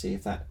and see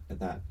if that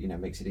you know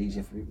makes it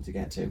easier for people to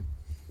get to.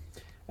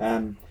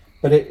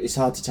 But it's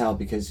hard to tell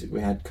because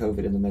we had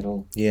COVID in the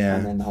middle,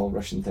 and then the whole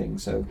Russian thing.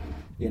 So,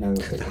 you know,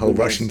 the whole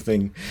Russian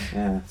thing.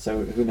 Yeah.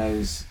 So who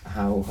knows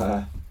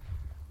how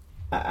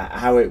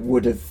it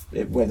would have,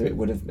 whether it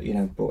would have, you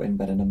know, brought in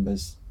better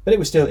numbers. But it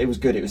was good.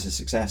 It was a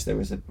success. There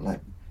was I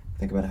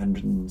think about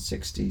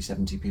 160,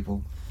 70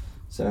 people.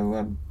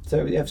 So yeah,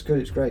 it was good.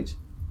 It's great.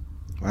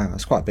 Wow,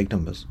 that's quite big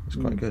numbers. It's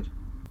quite good.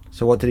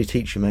 So what did he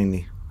teach you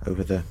mainly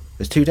over the?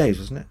 There's 2 days,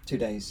 wasn't it? 2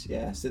 days,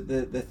 yeah. So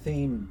the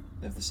theme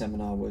of the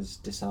seminar was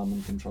disarm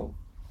and control.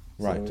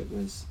 Right. So it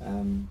was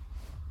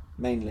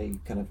mainly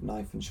kind of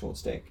knife and short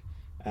stick,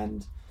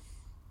 and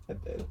a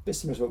bit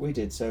similar to what we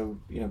did. So,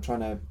 you know,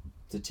 trying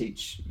to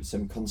teach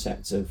some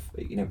concepts of,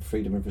 you know,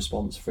 freedom of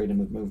response, freedom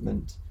of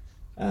movement,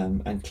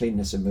 and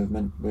cleanness of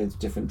movement with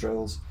different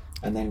drills,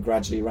 and then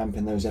gradually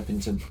ramping those up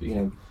into, you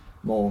know,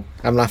 more.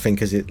 I'm laughing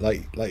because it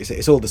like you say,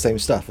 it's all the same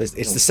stuff. It's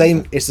the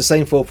same. It's the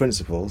same 4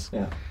 principles.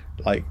 Yeah.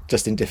 Like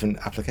just in different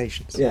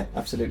applications. Yeah,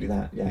 absolutely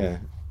that.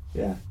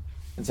 Yeah.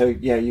 And so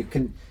you're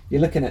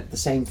looking at the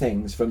same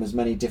things from as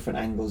many different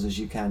angles as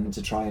you can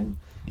to try and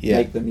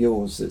make them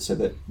yours, so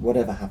that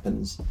whatever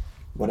happens,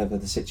 whatever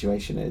the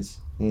situation is,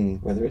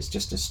 whether it's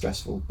just a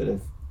stressful bit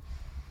of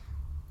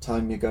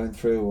time you're going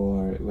through,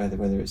 or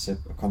whether it's a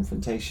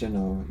confrontation,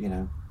 or, you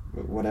know,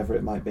 whatever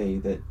it might be,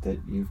 that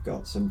you've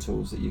got some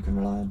tools that you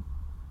can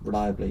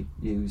reliably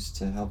use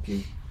to help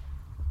you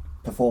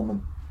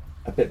perform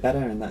a bit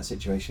better in that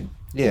situation.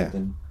 Yeah.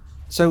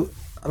 So,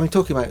 I mean,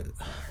 talking about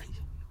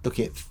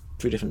looking at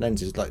through different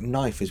lenses, like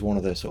knife is one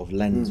of the sort of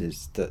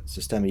lenses that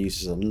Systema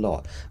uses a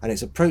lot, and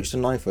its approach to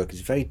knife work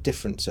is very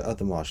different to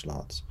other martial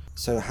arts.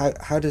 So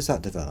how does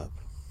that develop?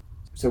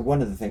 So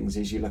one of the things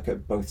is you look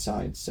at both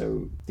sides.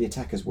 So the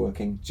attacker's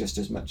working just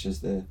as much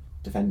as the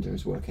defender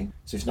is working.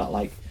 So it's not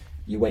like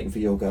you're waiting for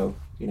your go.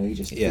 You know, you're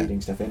just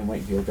feeding stuff in and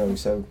waiting for your go.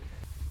 So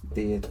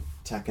the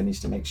attacker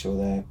needs to make sure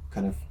they're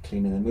kind of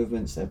cleaning their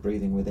movements, they're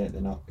breathing with it,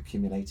 they're not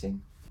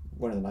accumulating.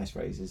 One of the nice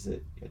phrases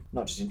that,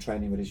 not just in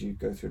training, but as you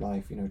go through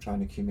life, you know, trying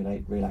to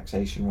accumulate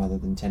relaxation rather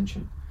than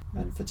tension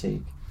and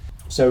fatigue.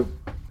 So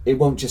it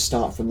won't just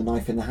start from the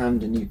knife in the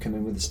hand and you come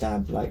in with a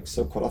stab. Like,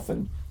 so quite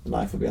often the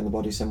knife will be on the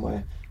body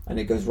somewhere, and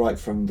it goes right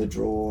from the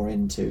draw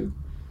into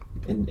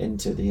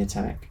the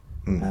attack.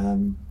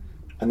 And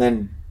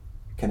then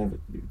kind of,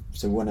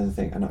 so one of the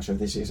things, I'm not sure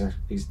if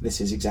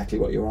this is exactly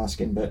what you're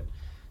asking, but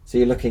so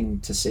you're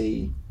looking to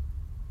see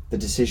the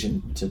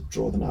decision to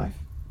draw the knife.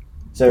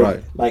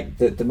 So like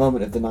the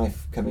moment of the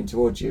knife coming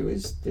towards you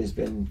there's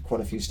been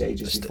quite a few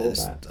stages before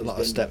that. A lot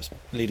of steps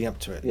leading up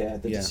to it. Yeah,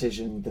 the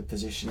decision, the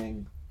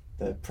positioning,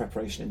 the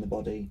preparation in the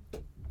body,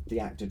 the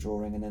act of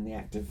drawing, and then the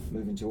act of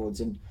moving towards.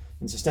 And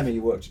in Systema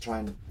you work to try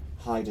and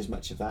hide as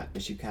much of that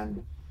as you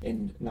can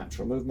in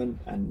natural movement,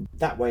 and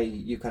that way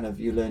you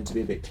learn to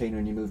be a bit cleaner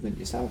in your movement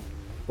yourself,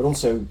 but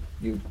also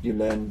you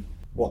learn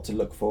what to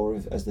look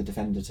for as the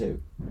defender too.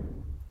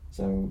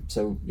 So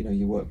you know,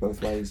 you work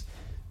both ways.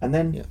 And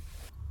then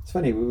it's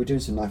funny, we were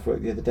doing some knife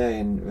work the other day,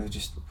 and we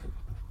just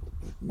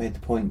made the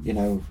point, you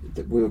know,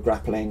 that we were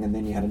grappling, and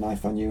then you had a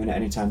knife on you, and at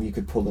any time you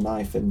could pull the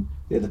knife, and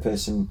the other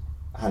person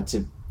had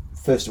to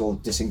first of all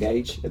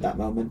disengage at that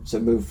moment, so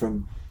move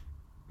from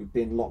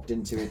being locked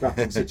into a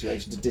grappling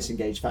situation to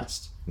disengage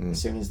fast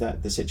as soon as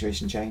the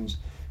situation changed.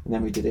 And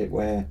then we did it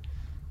where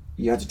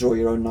you had to draw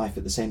your own knife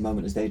at the same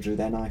moment as they drew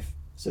their knife,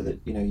 so that,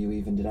 you know, you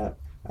evened it up,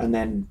 and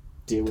then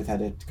deal with how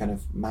to kind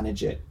of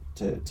manage it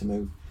to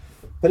move.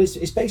 But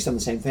it's based on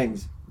the same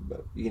things,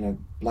 you know,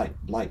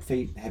 light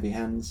feet, heavy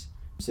hands,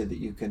 so that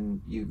you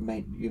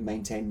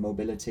maintain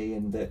mobility,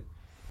 and that,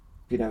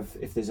 you know,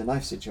 if there's a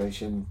knife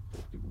situation,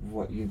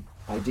 what you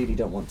ideally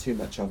don't want too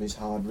much of is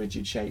hard,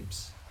 rigid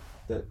shapes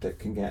that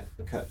can get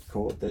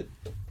caught. That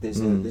there's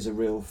a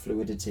real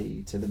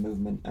fluidity to the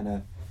movement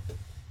and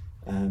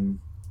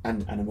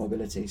a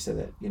mobility, so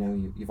that, you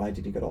know, you've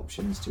ideally got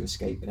options to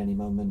escape at any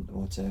moment,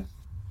 or to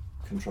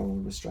control,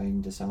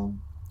 restrain,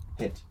 disarm,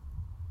 hit.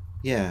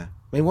 Yeah.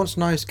 I mean, once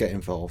knives get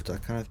involved,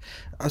 I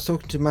was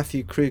talking to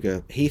Matthew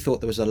Kruger. He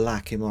thought there was a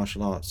lack in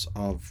martial arts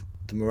of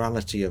the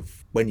morality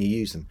of when you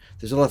use them.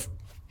 There's a lot of,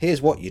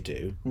 here's what you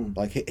do,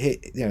 like, here,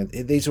 you know,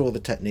 these are all the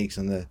techniques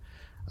and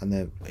and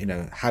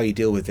the how you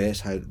deal with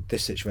this, how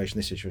this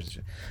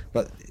situation,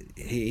 but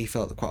he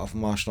felt that quite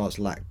often martial arts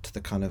lacked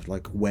the kind of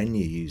like when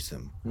you use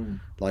them.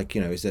 Like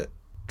is it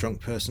drunk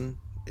person,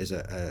 is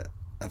it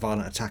a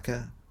violent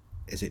attacker,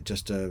 is it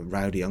just a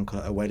rowdy uncle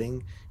at a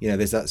wedding?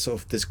 There's that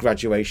sort of, there's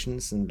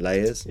graduations and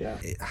layers.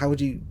 How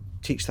would you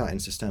teach that in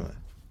Systema?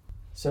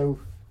 So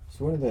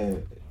one of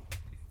the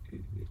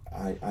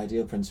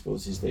ideal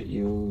principles is that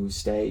you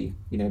stay,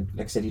 like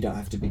I said, you don't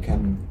have to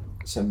become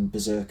some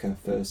berserker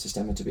for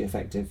Systema to be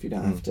effective. You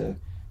don't have to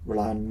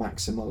rely on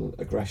maximal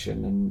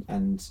aggression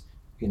and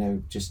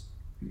just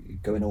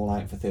going all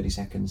out for 30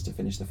 seconds to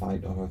finish the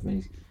fight, or however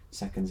many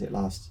seconds it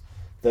lasts.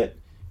 That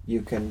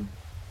you can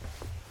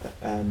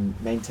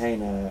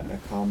maintain a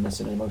calmness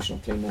and an emotional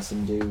cleanness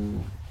and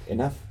do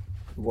enough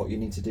what you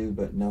need to do,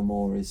 but no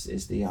more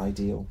is the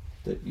ideal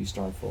that you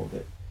strive for.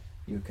 That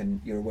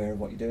you're aware of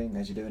what you're doing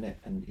as you're doing it,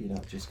 and you're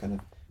not just kind of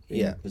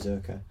being a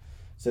berserker.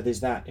 So there's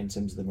that in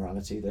terms of the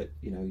morality, that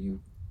you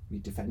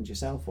defend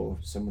yourself or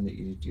someone that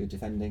you're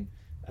defending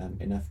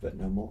enough, but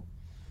no more.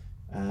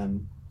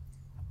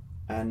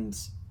 And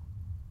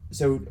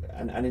so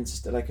in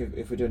like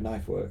if we're doing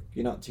knife work,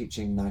 you're not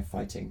teaching knife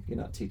fighting. You're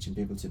not teaching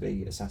people to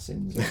be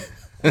assassins or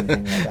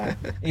anything like that.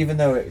 Even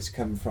though it's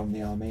come from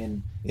the army,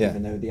 and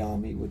even though the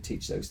army would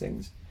teach those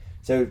things.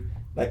 So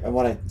and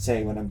what I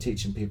say when I'm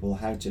teaching people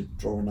how to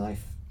draw a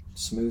knife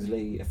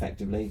smoothly,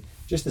 effectively,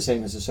 just the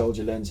same as a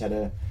soldier learns how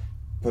to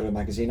put a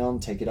magazine on,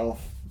 take it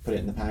off, put it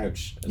in the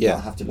pouch, and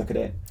not have to look at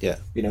it.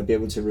 Be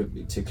able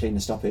to clean a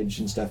stoppage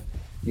and stuff.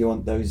 You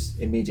want those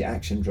immediate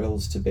action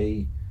drills to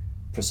be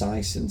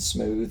precise and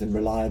smooth and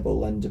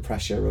reliable under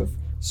pressure of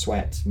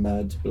sweat,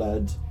 mud,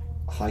 blood,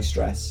 high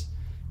stress.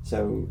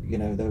 So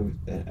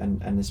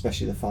and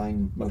especially the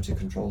fine motor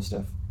control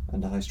stuff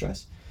under high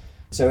stress.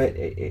 So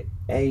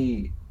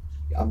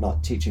I'm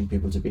not teaching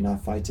people to be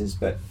knife fighters,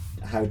 but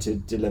how to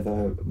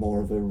deliver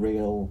more of a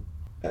real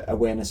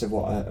awareness of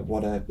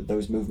what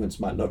those movements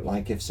might look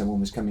like if someone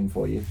was coming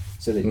for you,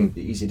 so that it'd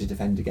be easy to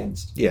defend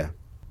against.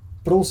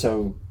 But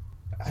also,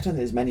 I don't think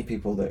there's many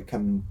people that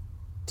come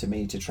to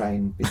me to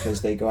train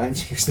because they go out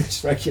and use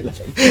this regularly.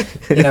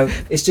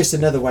 It's just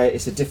another way.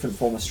 It's a different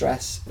form of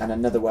stress and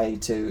another way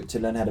to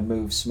learn how to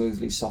move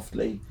smoothly,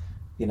 softly,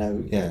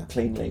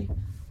 cleanly,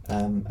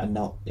 and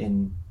not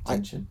in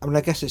tension.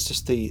 I guess it's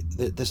just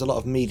there's a lot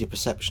of media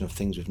perception of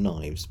things with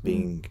knives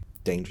being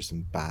dangerous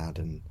and bad.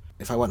 And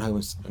if I went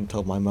home and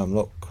told my mum,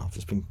 look, I've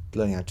just been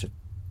learning how to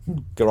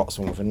garrote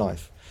someone with a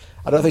knife,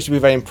 I don't think she'd be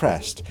very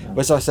impressed. No.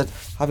 Whereas I said,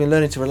 I've been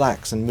learning to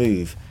relax and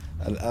move.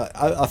 And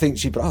I think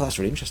she'd be, that's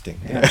really interesting.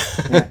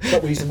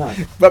 But we use a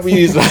knife. But we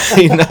use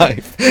a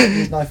knife. We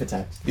use knife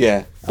attacks.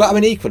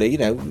 But equally,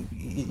 you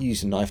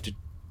use a knife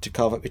to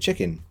carve up your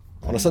chicken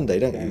on a Sunday,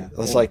 don't you?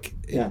 It's like,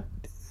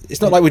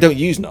 it's not like we don't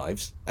use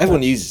knives.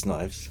 Everyone uses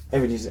knives.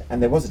 Everyone uses,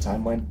 and there was a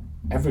time when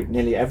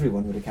nearly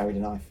everyone would have carried a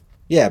knife.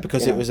 Yeah,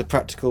 because it was a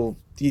practical.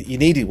 You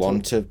needed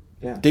one to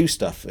do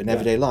stuff in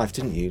everyday life,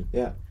 didn't you?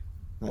 Yeah.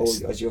 Or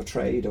as your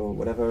trade or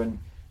whatever, and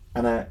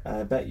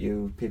I bet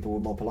you people were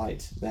more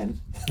polite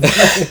then.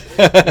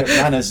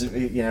 Manners,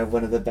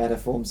 one of the better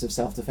forms of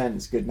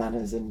self-defense. Good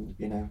manners, and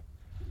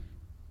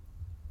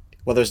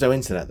Well, there's no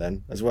internet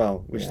then as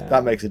well, which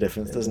that makes a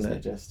difference, doesn't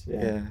it? Just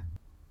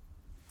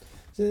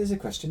So there's a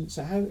question.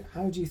 So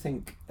how do you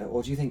think,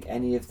 or do you think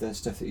any of the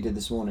stuff that you did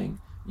this morning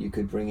you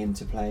could bring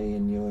into play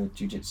in your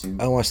jiu-jitsu?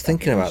 Oh, I was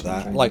thinking about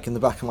that, training? Like in the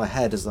back of my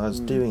head as I was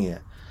doing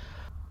it.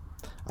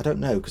 I don't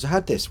know, because I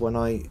had this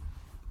when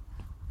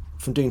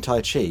from doing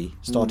Tai Chi,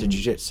 started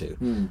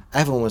jiu-jitsu.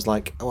 Everyone was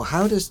like, oh,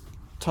 how does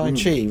Tai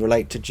Chi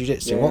relate to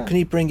jiu-jitsu? What can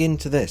you bring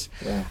into this?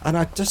 And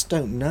I just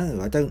don't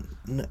know.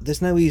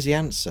 There's no easy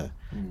answer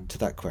to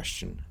that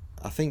question.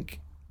 I think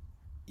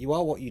you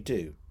are what you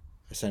do,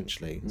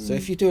 essentially. So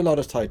if you do a lot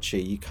of Tai Chi,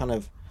 you kind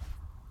of,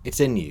 it's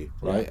in you,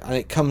 right? And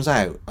it comes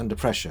out under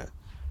pressure.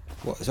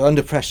 So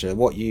under pressure,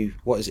 what you've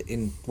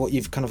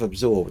kind of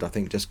absorbed, I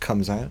think, just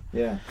comes out.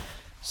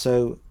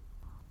 So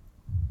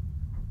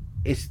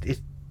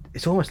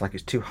it's almost like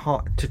it's too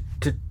hard to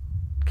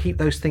keep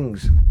those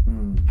things: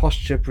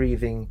 posture,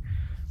 breathing,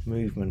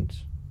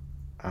 movement,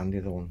 and the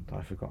other one that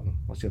I've forgotten.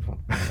 What's the other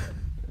one?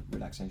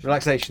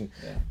 Relaxation.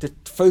 To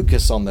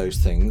focus on those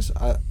things,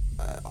 I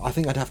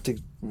think I'd have to,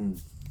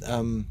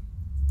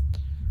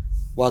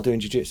 while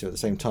doing jiu-jitsu at the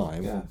same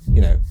time.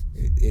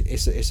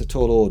 It's a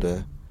tall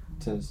order.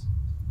 It is.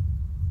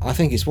 I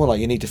think it's more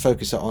like you need to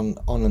focus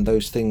on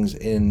those things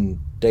in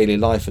daily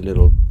life a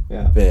little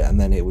bit, and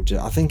then it would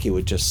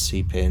just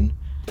seep in.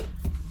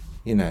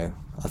 I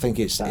think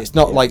it's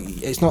not like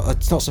it's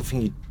not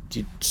something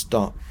you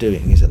start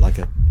doing. Is it like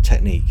a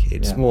technique?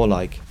 It's more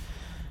like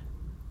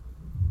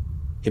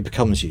it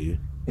becomes you.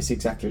 It's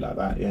exactly like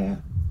that.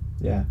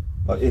 Yeah.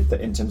 But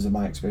in terms of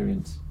my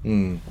experience,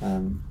 if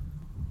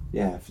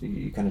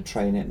you kind of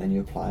train it and then you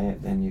apply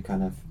it, then you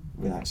kind of,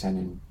 without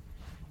sounding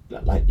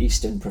like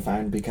Eastern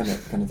profound kind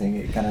of thing,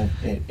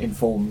 it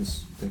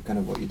informs the kind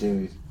of what you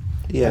do.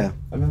 I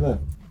remember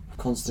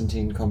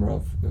Konstantin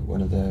Komarov,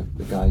 one of the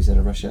guys out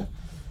of Russia,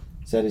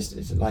 said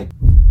it's like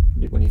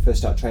when he first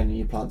start training,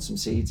 you plant some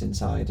seeds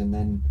inside, and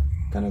then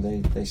kind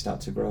of they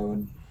start to grow,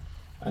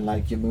 and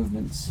like your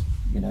movements,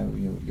 you know,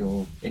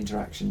 your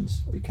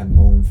interactions become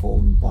more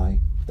informed by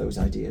those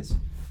ideas.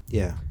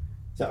 Yeah.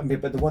 So I mean,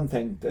 but the one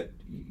thing that,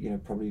 you know,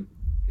 probably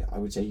I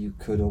would say you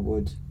could or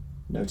would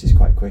notice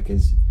quite quick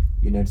is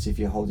you notice if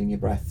you're holding your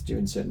breath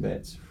during certain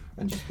bits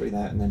and just breathe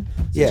out, and then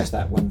just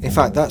that one thing. In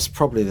fact, that's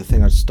probably the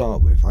thing I'd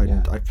start with.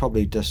 I'd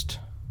probably just,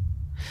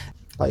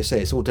 like you say,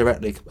 it's all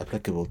directly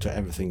applicable to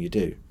everything you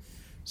do.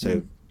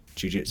 So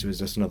jiu-jitsu is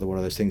just another one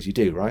of those things you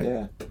do, right?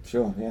 Yeah,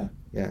 sure, yeah.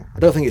 Yeah. I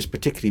don't think it's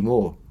particularly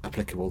more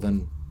applicable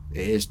than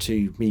it is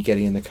to me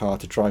getting in the car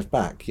to drive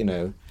back, you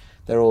know.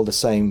 They're all the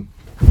same.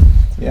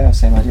 Yeah,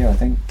 same idea, I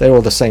think. They're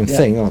all the same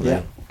thing, aren't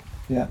they?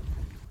 Yeah.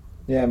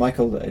 Yeah,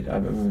 Michael, I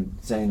remember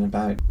saying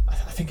about, I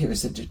think it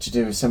was to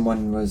do with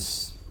someone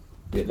was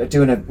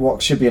doing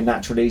what should be a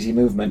natural, easy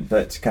movement,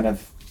 but kind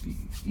of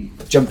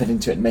jumping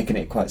into it and making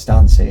it quite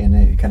stancey, and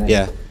it kind of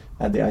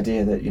had the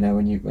idea that, you know,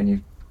 when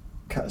you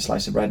cut a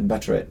slice of bread and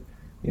butter it,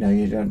 you know,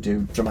 you don't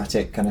do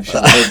dramatic kind of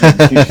shove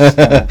movement. You just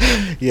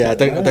I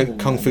don't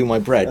kung fu my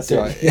bread, do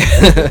I?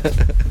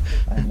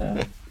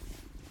 And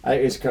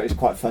it's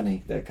quite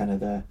funny, the kind of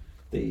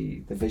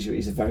the visual.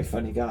 He's a very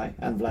funny guy,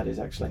 and Vlad is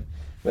actually,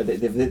 but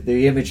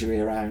the imagery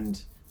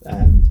around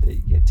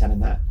telling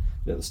that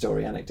little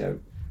story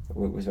anecdote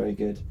was very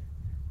good,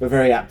 but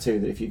very apt too,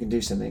 that if you can do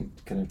something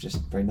kind of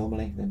just very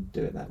normally, then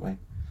do it that way.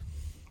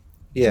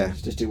 Yeah.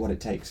 So just do what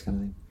it takes, kind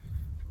of thing.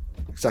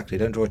 Exactly.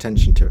 Don't draw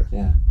attention to it.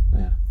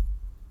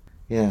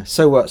 Yeah.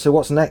 So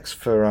what's next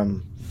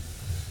for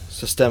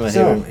Systema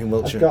here in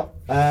Wiltshire?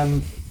 I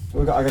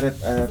got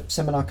a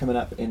seminar coming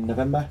up in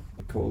November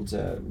called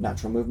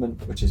Natural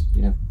Movement, which is,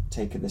 you know,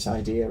 taking this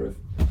idea of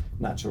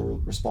natural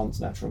response,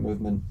 natural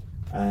movement,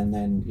 and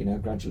then, you know,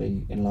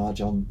 gradually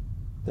enlarge on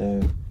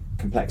the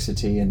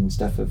complexity and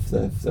stuff of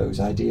those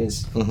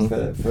ideas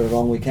for a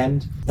long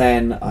weekend.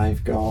 Then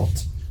I've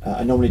got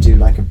I normally do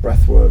like a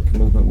breathwork,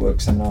 movement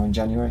work seminar in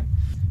January,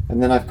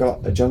 and then I've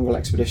got a jungle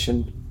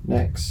expedition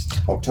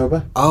next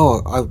October.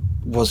 Oh, I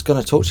was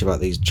going to talk to you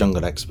about these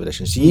jungle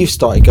expeditions. So you've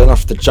started going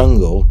off the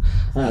jungle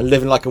and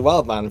living like a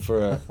wild man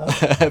for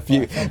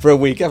a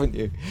week, haven't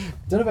you?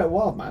 Don't know about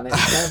wild man.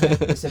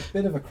 It's a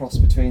bit of a cross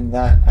between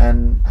that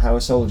and how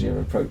a soldier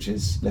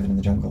approaches living in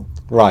the jungle.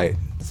 Right.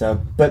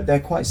 So, but they're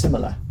quite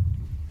similar.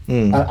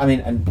 I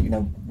mean, and you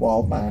know,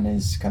 wild man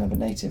is kind of a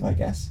native, I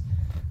guess.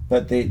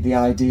 But the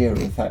idea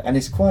of and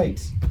it's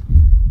quite,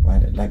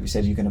 well, like we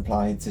said, you can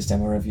apply the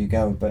system wherever you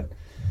go. But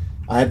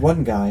I had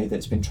one guy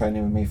that's been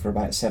training with me for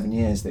about 7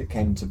 years that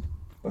came to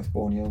both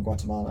Borneo and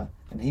Guatemala,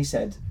 and he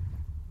said,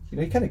 you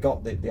know, he kind of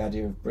got the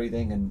idea of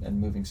breathing and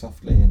moving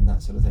softly and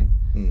that sort of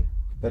thing.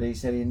 But he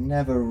said he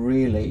never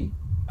really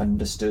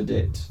understood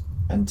it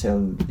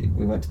until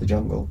we went to the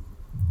jungle.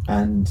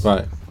 And,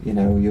 you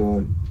know,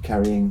 you're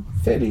carrying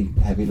fairly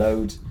heavy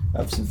load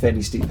up some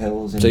fairly steep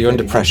hills. So you're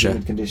under pressure.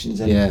 Conditions,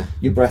 and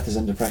your breath is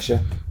under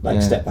pressure,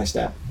 like step by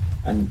step.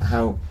 And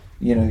how,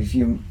 you know, if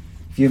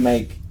you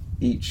make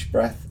each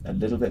breath a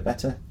little bit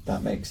better,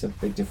 that makes a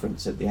big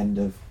difference at the end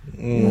of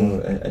you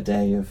know, a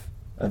day of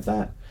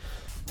that.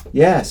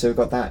 Yeah, so we've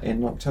got that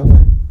in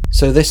October.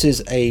 So this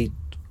is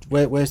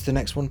where's the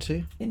next one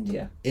to?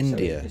 India.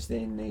 India. So it's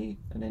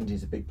and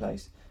India's a big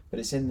place, but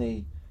it's in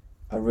the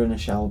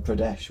Arunachal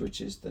Pradesh, which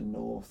is the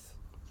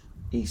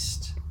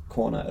northeast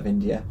corner of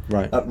India.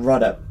 Right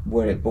up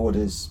where it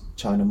borders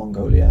China,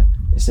 Mongolia.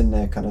 It's in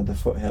there, kind of the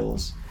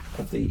foothills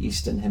of the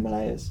eastern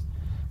Himalayas,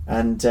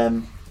 and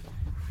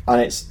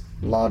it's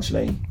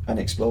largely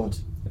unexplored.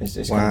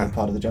 It's kind of a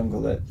part of the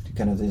jungle that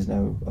kind of there's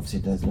no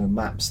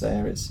maps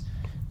there. It's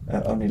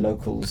only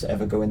locals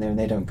ever go in there, and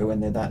they don't go in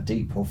there that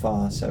deep or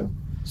far. So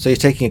you're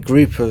taking a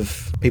group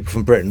of people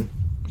from Britain?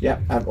 Yeah,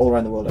 all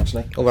around the world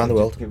actually. All around the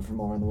world. People from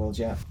all around the world,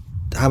 yeah.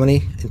 How many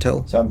in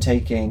total? So I'm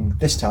taking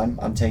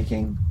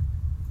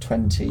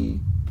 20,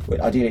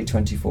 ideally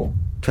 24.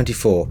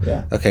 24.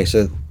 Yeah. Okay,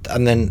 so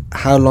and then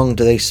how long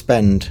do they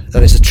spend?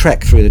 And it's a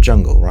trek through the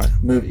jungle, right?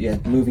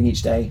 Moving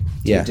each day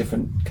to a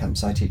different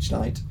campsite each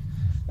night.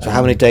 So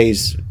how many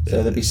days? So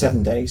there'll be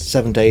 7 days.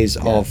 7 days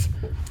of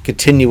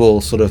continual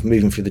sort of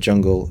moving through the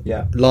jungle.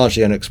 Yeah.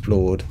 Largely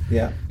unexplored.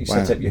 Yeah. You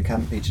set up your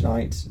camp each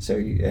night, so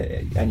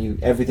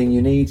everything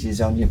you need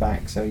is on your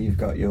back. So you've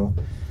got your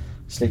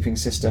sleeping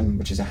system,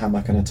 which is a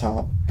hammock and a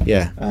tarp.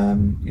 Yeah.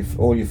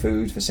 All your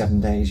food for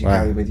 7 days you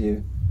carry with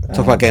you.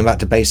 Talk about getting back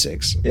to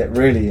basics. It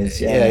really is.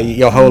 Yeah.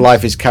 Your whole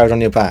life is carried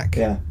on your back.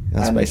 Yeah.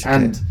 That's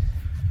basically it.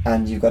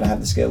 And you've got to have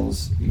the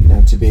skills, you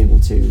know, to be able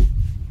to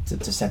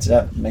set it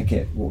up, make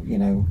it, you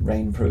know,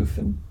 rain-proof.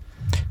 And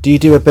do you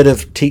do a bit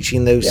of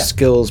teaching those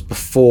skills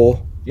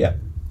before? Yeah.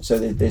 So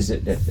there's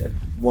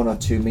 1 or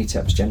 2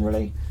 meetups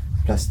generally,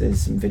 plus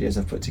there's some videos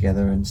I've put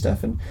together and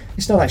stuff. And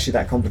it's not actually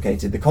that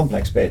complicated. The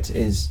complex bit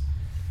is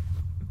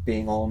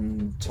being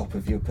on top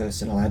of your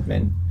personal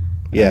admin.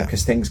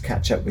 Because things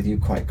catch up with you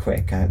quite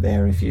quick out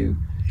there if you're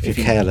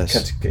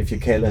careless. If you're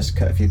careless,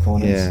 cut a few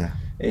corners. Yeah.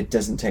 It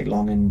doesn't take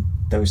long in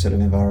those sort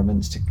of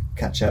environments to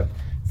catch up.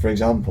 For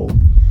example,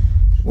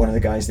 one of the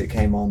guys that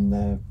came on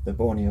the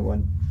Borneo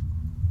one,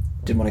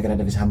 didn't want to get out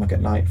of his hammock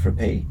at night for a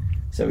pee,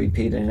 so he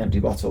peed in an empty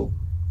bottle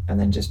and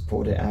then just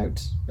poured it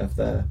out of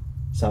the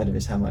side of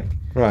his hammock.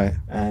 Right.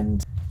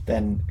 And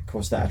then, of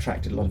course, that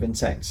attracted a lot of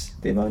insects,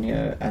 the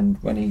ammonia, and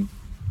when he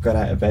got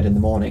out of bed in the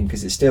morning,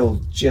 because it's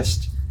still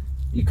just,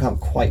 you can't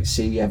quite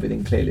see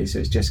everything clearly, so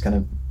it's just kind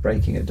of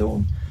breaking at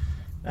dawn,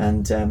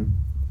 and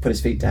put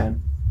his feet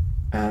down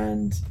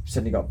and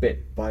suddenly got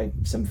bit by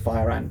some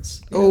fire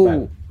ants.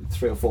 About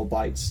 3 or 4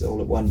 bites all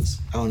at once.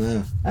 Oh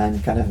no.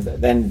 And kind of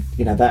then,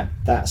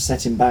 that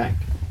set him back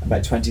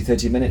about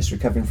 20-30 minutes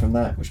recovering from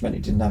that, which meant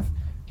he didn't have,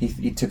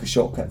 he took a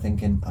shortcut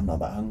thinking, I'm not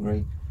that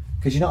hungry,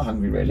 because you're not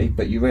hungry really,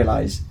 but you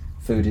realise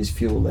food is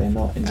fuel, they're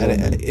not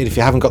enjoyment. And if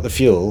you haven't got the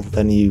fuel,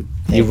 then you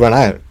run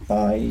out.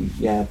 By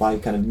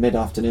kind of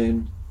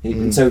mid-afternoon.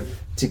 And so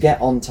to get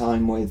on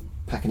time with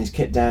packing his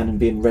kit down and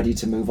being ready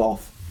to move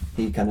off,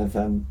 he kind of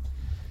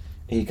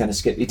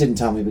skipped, he didn't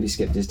tell me, but he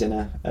skipped his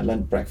dinner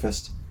at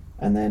breakfast,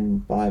 and then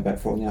by about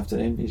 4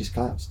 p.m, he just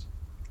collapsed.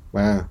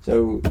 Wow.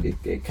 So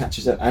it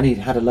catches up, and he'd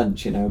had a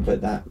lunch,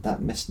 but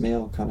that missed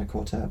meal kind of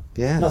caught up.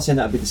 Yeah. Not saying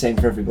that would be the same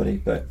for everybody,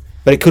 but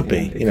it could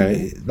be.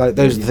 Like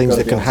those are the things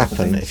that can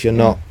happen if you're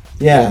not.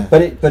 Yeah,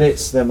 but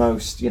it's the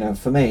most,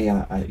 for me,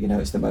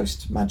 it's the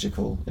most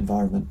magical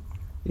environment.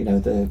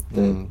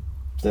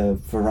 The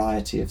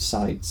variety of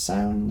sights,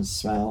 sounds,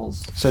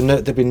 smells. So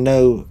there'd be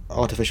no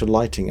artificial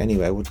lighting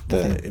anywhere, would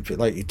there?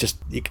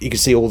 You can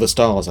see all the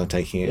stars. I'm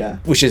taking it, yeah.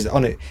 Which is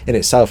in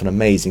itself an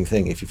amazing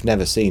thing if you've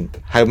never seen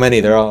how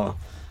many there are.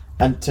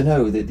 And to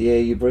know that the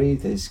air you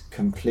breathe is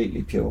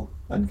completely pure,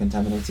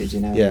 uncontaminated,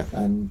 Yeah.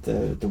 And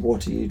the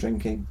water you're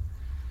drinking.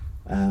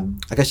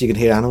 I guess you can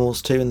hear animals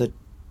too in the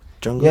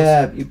jungles.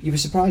 Yeah, you were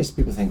surprised.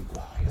 People think,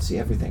 you'll see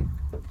everything.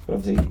 But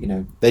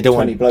obviously, they don't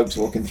 20 blokes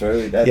walking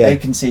through, they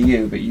can see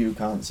you, but you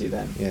can't see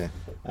them. Yeah.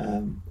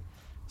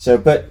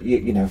 But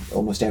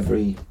almost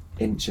every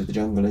inch of the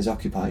jungle is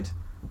occupied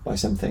by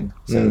something.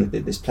 So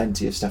there's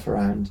plenty of stuff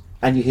around,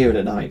 and you hear it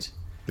at night.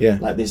 Yeah.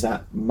 Like there's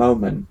that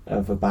moment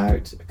of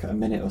about a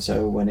minute or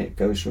so when it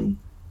goes from,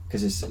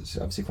 because it's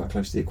obviously quite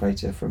close to the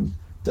equator, from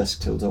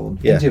dusk till dawn.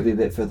 Yeah. India will be a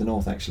bit further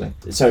north actually.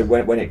 So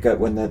when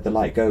the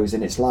light goes,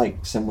 and it's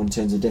like someone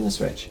turns a dimmer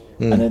switch,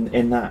 and then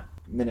in that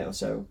minute or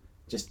so,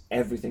 just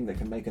everything that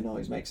can make a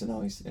noise makes a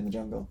noise in the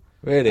jungle.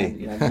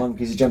 Really? And,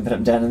 monkeys are jumping up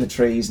and down in the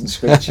trees and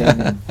screeching.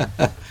 And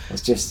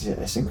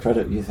it's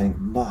incredible. You think,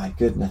 my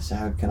goodness,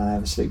 how can I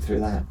ever sleep through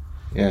that?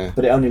 Yeah.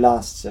 But it only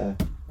lasts a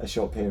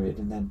short period,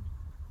 and then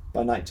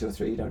by night 2 or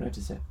 3, you don't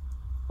notice it.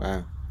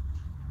 Wow.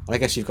 I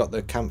guess you've got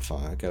the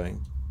campfire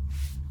going.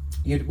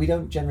 We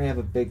don't generally have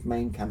a big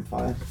main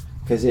campfire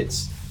because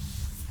it's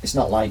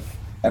not like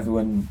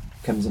everyone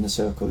comes in a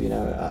circle.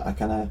 I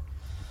kind of,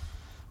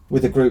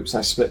 with the groups,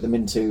 I split them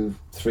into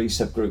 3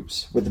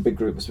 subgroups. With the big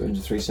group, I split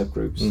into 3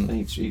 subgroups, and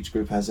each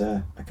group has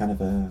a kind of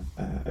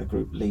a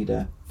group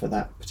leader for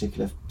that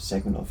particular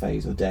segment or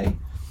phase or day,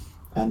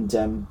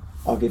 and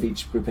I'll give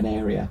each group an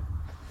area.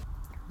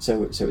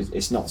 So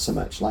it's not so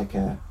much like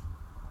a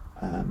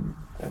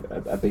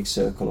big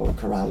circle or a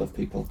corral of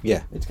people.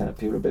 Yeah. It's kind of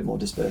people are a bit more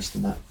dispersed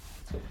than that.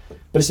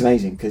 But it's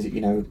amazing because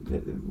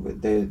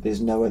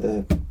there's no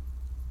other.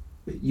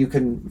 You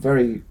can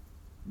very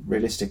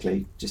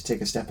realistically just take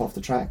a step off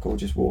the track or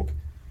just walk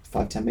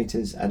 5-10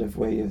 meters out of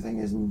where your thing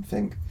is and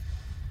think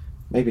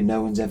maybe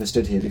no one's ever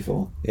stood here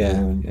before. Yeah,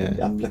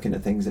 I'm looking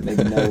at things that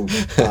maybe no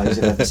guys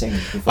have ever seen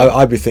before.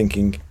 I'd be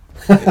thinking,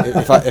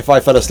 if I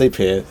fell asleep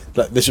here,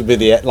 this would be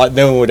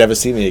no one would ever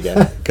see me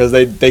again because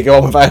they go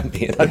on without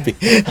me, and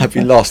I'd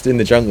be lost in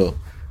the jungle.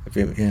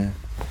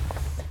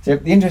 So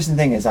the interesting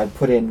thing is I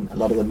put in a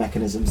lot of the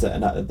mechanisms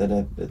that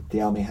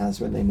the army has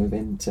when they move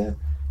in to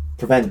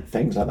prevent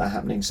things like that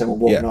happening. Someone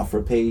walking off for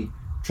a pee,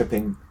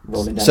 tripping,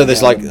 rolling down. So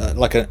there's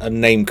like a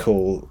name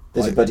call.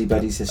 There's a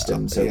buddy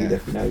system. So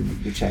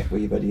you check where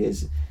your buddy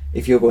is.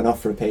 If you're going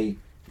off for a pee,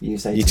 you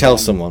say you tell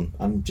someone,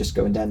 I'm just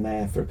going down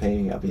there for a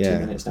pee. I'll be 2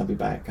 minutes and I'll be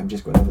back. I'm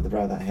just going over the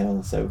brow of that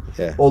hill. So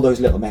all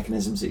those little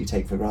mechanisms that you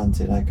take for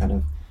granted, I kind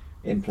of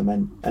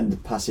implement, and the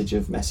passage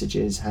of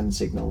messages, hand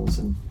signals,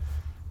 and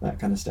that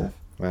kind of stuff.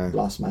 Wow.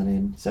 Last man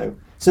in. So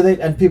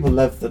and people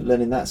love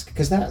learning that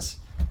because that's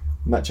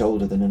much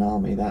older than an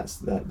army.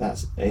 That's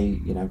a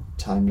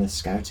timeless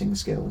scouting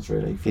skills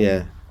really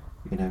from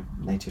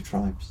native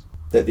tribes.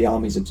 That the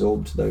army's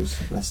absorbed those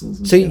lessons.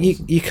 And so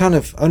skills. you kind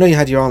of, I know you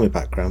had your army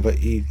background,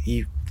 but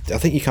you I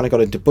think you kind of got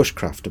into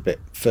bushcraft a bit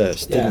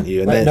first, didn't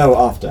you? And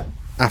after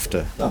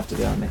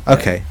the army.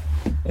 Okay.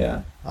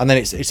 Yeah. And then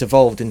it's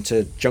evolved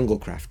into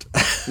junglecraft.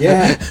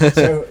 Yeah.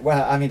 So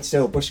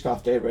still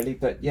bushcraft here really,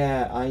 but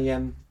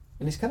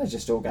and it's kind of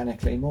just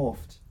organically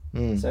morphed.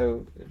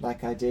 So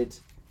like I did,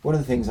 one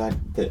of the things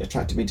that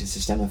attracted me to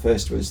Systema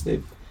first was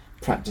the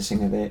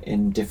practicing of it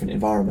in different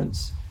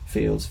environments,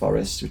 fields,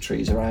 forests, with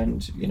trees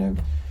around,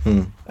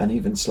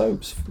 uneven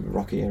slopes,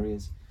 rocky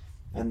areas,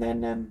 and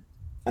then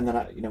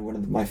one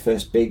of my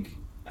first big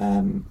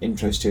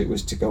intros to it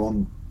was to go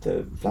on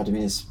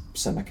Vladimir's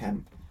summer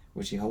camp,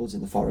 which he holds in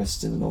the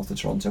forests in the north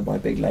of Toronto by a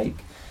big lake.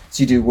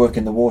 So you do work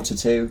in the water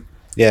too.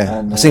 Yeah,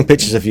 and, I've seen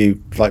pictures of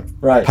you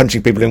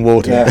punching people in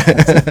water.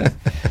 Yeah,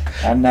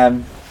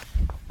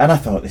 And I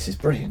thought, this is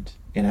brilliant,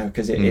 you know,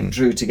 because it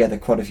drew together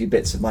quite a few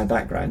bits of my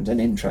background and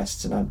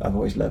interests, and I've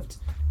always loved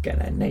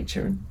getting out in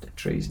nature and the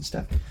trees and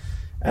stuff.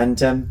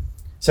 And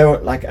so,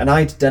 like, and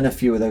I'd done a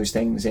few of those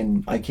things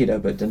in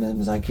Aikido, but done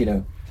them as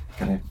Aikido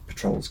kind of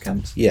patrols,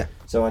 camps. Yeah.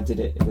 So I did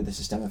it with a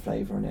system of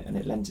flavour in it, and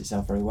it lent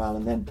itself very well.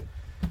 And then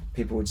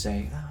people would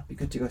say, it'd be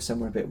good to go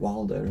somewhere a bit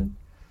wilder.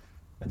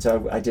 And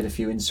so I did a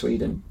few in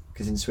Sweden,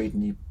 because in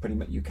Sweden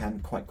you can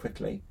quite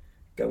quickly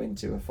go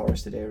into a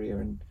forested area,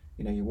 and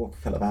you know, you walk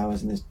a couple of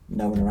hours and there's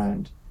no one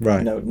around,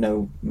 right?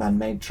 No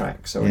man-made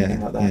tracks or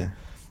anything like that. Yeah.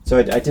 So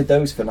I did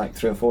those for like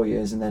 3 or 4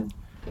 years, and then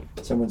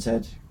someone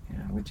said,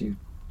 would you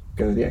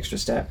go the extra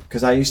step?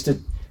 Because I used to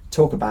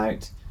talk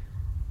about,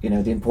 you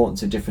know, the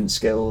importance of different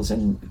skills,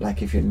 and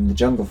like if you're in the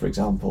jungle, for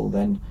example,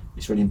 then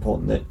it's really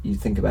important that you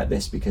think about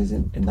this, because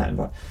in that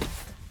environment.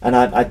 And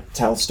I'd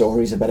tell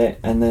stories about it,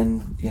 and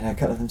then, you know, a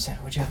couple of them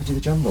said, would you ever do the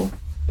jungle?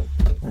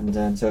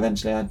 And so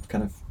eventually I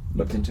kind of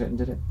looked into it and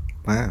did it.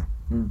 Wow.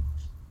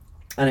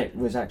 And it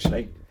was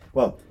actually,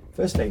 well,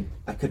 firstly,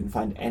 I couldn't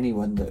find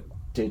anyone that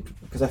did,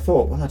 because I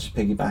thought, well, I'll just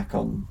piggyback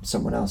on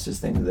someone else's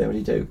thing that they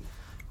already do,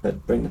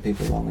 but bring the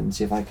people along and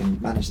see if I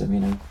can manage them, you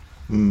know.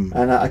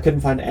 And I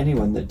couldn't find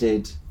anyone that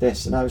did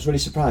this, and I was really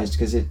surprised,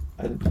 because it,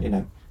 you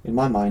know, in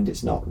my mind,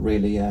 it's not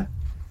really a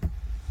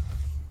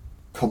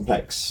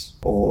complex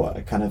or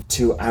a kind of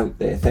too out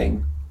there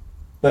thing,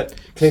 but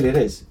clearly it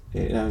is.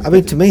 You know, I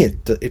mean, to me,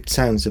 it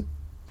sounds, and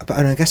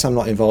I guess I'm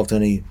not involved in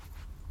any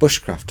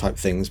bushcraft type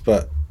things,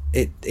 but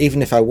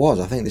even if I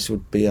was, I think this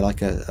would be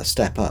like a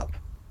step up.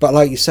 But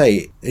like you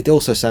say, it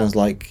also sounds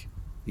like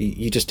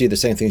you just do the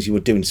same things you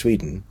would do in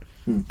Sweden,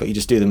 but you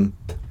just do them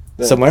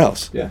somewhere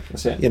else. Yeah,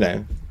 that's it. You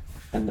know,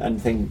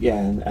 and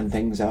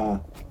things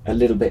are a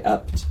little bit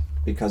upped,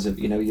 because of,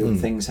 you know, your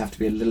things have to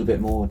be a little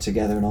bit more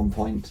together and on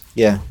point.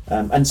 Yeah.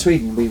 And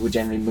Sweden, we would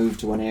generally move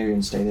to one area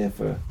and stay there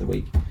for the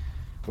week,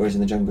 whereas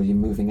in the jungle you're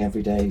moving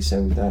every day.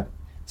 So that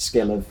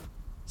skill of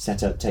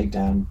set up, take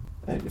down,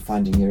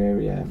 finding your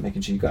area,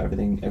 making sure you've got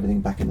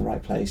everything back in the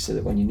right place, so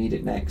that when you need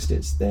it next,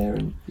 it's there.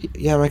 And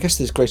yeah, I guess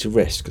there's greater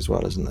risk as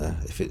well, isn't there?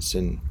 If it's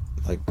in,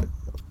 like,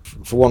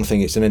 for one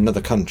thing, it's in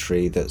another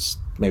country that's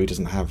maybe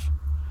doesn't have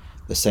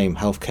the same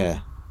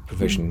healthcare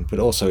provision, but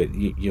also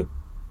you're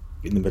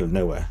in the middle of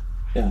nowhere.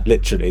 Yeah.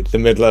 Literally the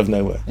middle of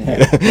nowhere.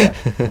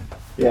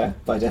 Yeah,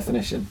 by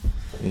definition.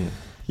 Yeah.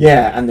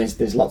 Yeah, and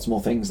there's lots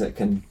more things that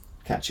can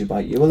catch you,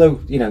 bite you.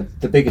 Although, you know,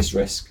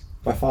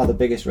 by far the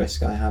biggest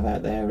risk I have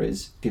out there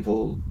is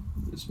people's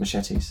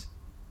machetes.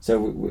 So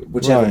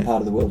whichever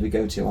part of the world we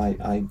go to,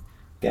 I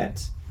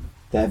get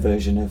their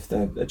version of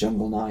a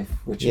jungle knife,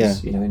 which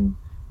is, you know, in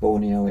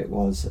Borneo it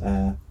was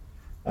a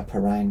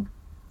parang,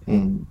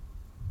 in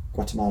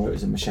Guatemala it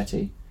was a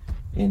machete,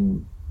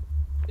 in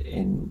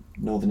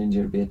northern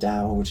India it would be a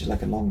dao, which is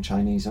like a long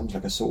Chinese, almost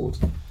like a sword.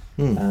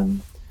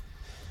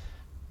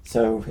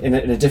 So in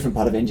a different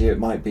part of India it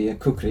might be a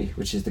kukri,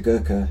 which is the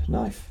Gurkha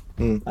knife.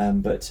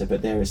 But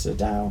there is a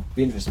dao.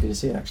 Be interesting to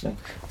see it, actually.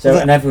 So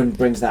and everyone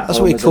brings that. That's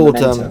home what we as a called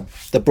memento.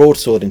 The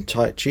broadsword in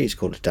Tai Chi is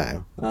called a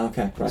dao. Oh,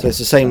 okay, right. So it's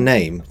the same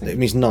name. It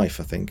means knife,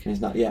 I think. It's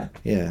not, yeah.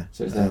 Yeah.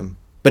 So it's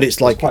but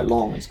it's like quite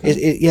long. It's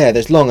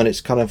there's long, and it's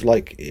kind of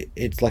like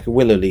it's like a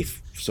willow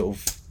leaf sort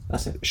of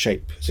that's it.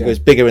 shape. So it goes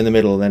bigger in the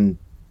middle, then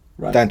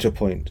down to a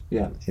point.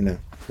 Yeah. You know.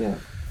 Yeah.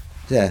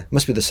 Yeah.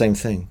 Must be the same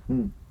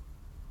thing.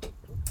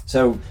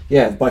 So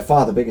yeah, by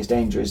far the biggest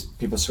danger is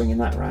people swinging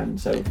that around.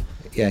 So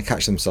yeah,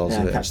 catch themselves.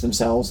 Catch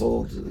themselves,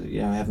 or,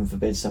 you know, heaven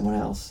forbid, someone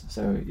else.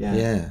 So yeah.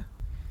 Yeah.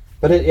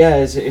 But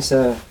it's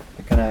a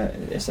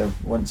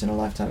once in a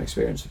lifetime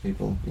experience for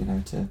people, you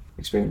know, to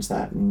experience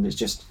that, and it's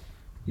just,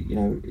 you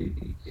know,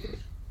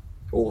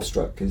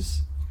 awestruck,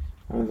 because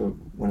I remember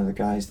one of the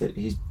guys that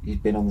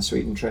he'd been on the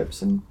Sweden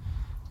trips and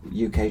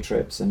UK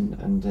trips,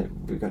 and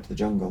we got to the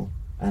jungle,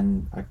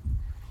 and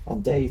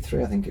on day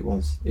 3 I think it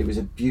was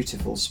a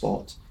beautiful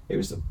spot. It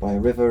was by a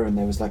river, and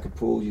there was like a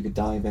pool you could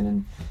dive in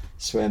and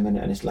swim, and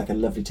it's like a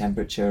lovely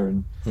temperature,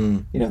 and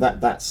you know,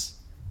 that's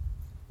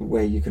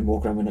where you can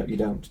walk around with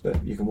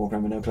you can walk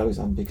around with no clothes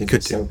on, because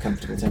it's so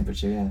comfortable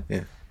temperature.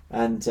 Yeah.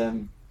 And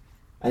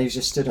he was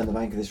just stood on the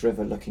bank of this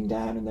river looking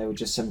down, and there were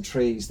just some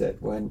trees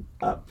that went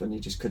up, and he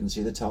just couldn't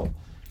see the top,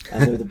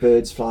 and there were the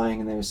birds flying,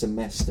 and there was some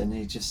mist, and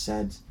he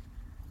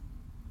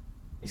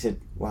said,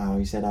 wow,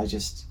 he said, I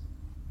just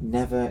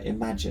never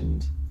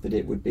imagined that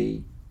it would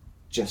be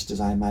just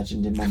as I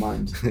imagined in my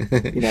mind.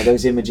 You know,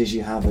 those images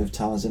you have of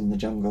Tarzan in the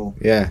jungle.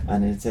 Yeah.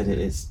 And he said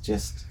it's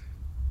just,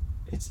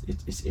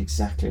 it's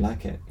exactly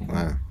like it. You know?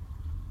 Wow.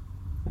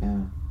 Yeah.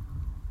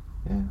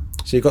 Yeah.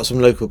 So you've got some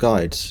local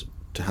guides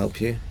to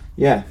help you?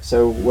 Yeah.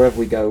 So wherever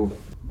we go,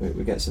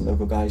 we get some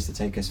local guides to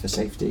take us for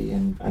safety,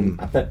 and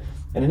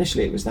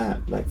initially it was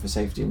that, like, for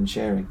safety and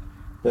sharing.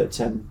 But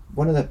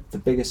one of the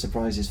biggest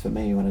surprises for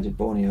me when I did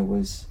Borneo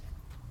was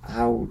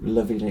how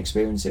lovely an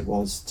experience it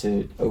was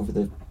to, over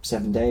the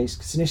 7 days,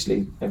 because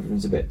initially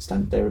everyone's a bit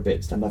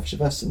standoffish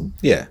of us, and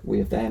we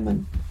of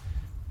them,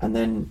 And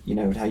then,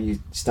 how you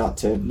start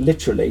to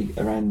literally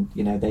around,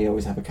 they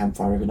always have a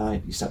campfire every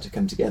night. You start to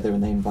come together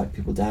and they invite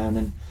people down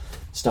and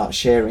start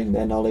sharing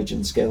their knowledge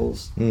and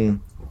skills. And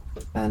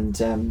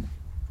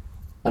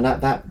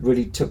that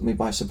really took me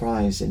by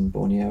surprise in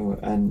Borneo.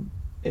 And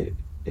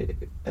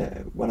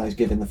when I was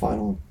giving the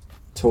final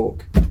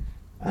talk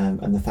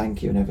and the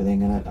thank you and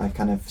everything, and I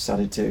kind of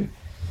started to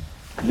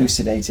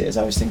elucidate it as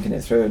I was thinking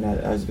it through, and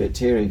I was a bit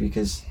teary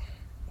because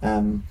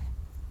I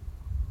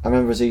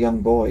remember as a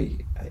young boy,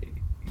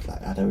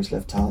 I'd always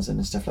loved Tarzan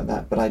and stuff like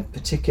that, but I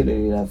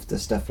particularly loved the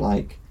stuff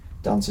like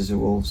Dances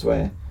with Wolves,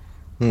 where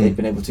they'd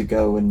been able to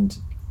go and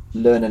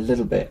learn a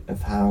little bit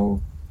of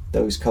how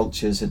those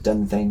cultures had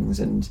done things,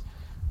 and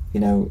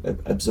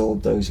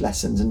absorb those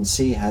lessons and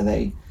see how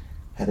they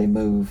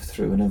move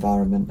through an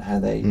environment, how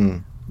they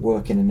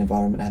work in an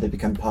environment, how they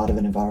become part of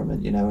an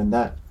environment, and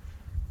that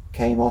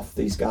came off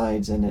these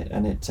guides, and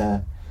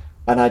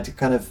I'd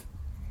kind of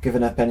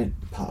given up any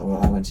part.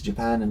 Well, I went to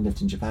Japan and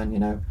lived in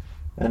Japan,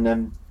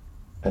 and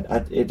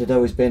it had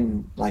always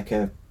been like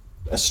a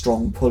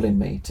strong pull in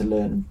me to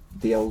learn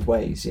the old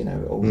ways,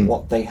 or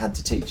what they had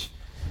to teach.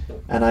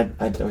 And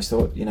I'd always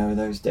thought,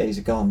 those days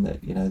are gone, that,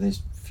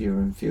 there's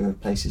fewer and fewer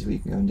places where you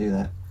can go and do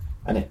that.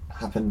 And it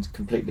happened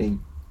completely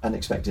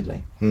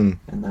unexpectedly in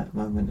that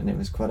moment, and it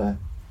was quite a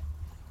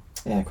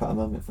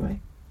moment for me.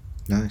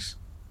 Nice.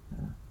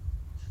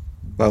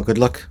 Well, good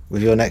luck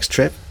with your next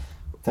trip.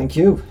 Thank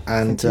you.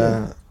 And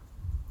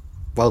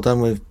well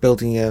done with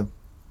building your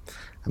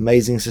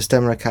amazing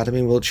Systema Academy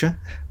in Wiltshire.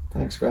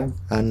 Thanks, Graham.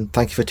 And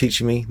thank you for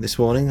teaching me this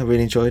morning. I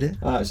really enjoyed it.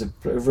 It was a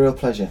real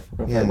pleasure.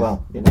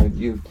 Well,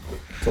 you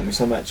taught me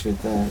so much with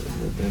the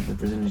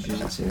Brazilian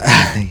Jiu-Jitsu.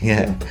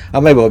 Yeah.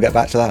 Oh, maybe we'll get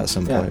back to that at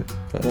some point.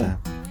 But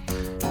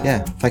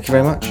thank you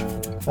very much.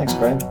 Thanks,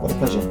 Graham. What a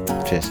pleasure.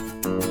 Cheers.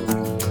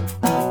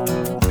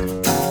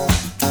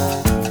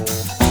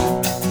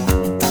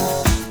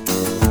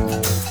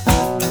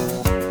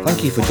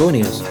 Thank you for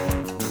joining us.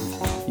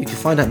 You can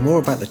find out more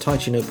about the Tai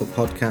Chi Notebook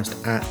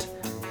podcast at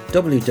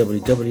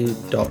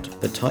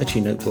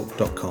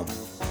www.thetaichinotebook.com.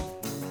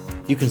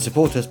 You can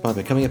support us by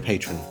becoming a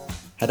patron.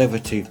 Head over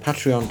to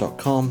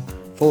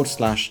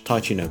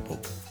patreon.com/Tai Chi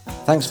Notebook.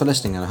 Thanks for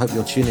listening, and I hope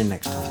you'll tune in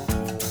next time.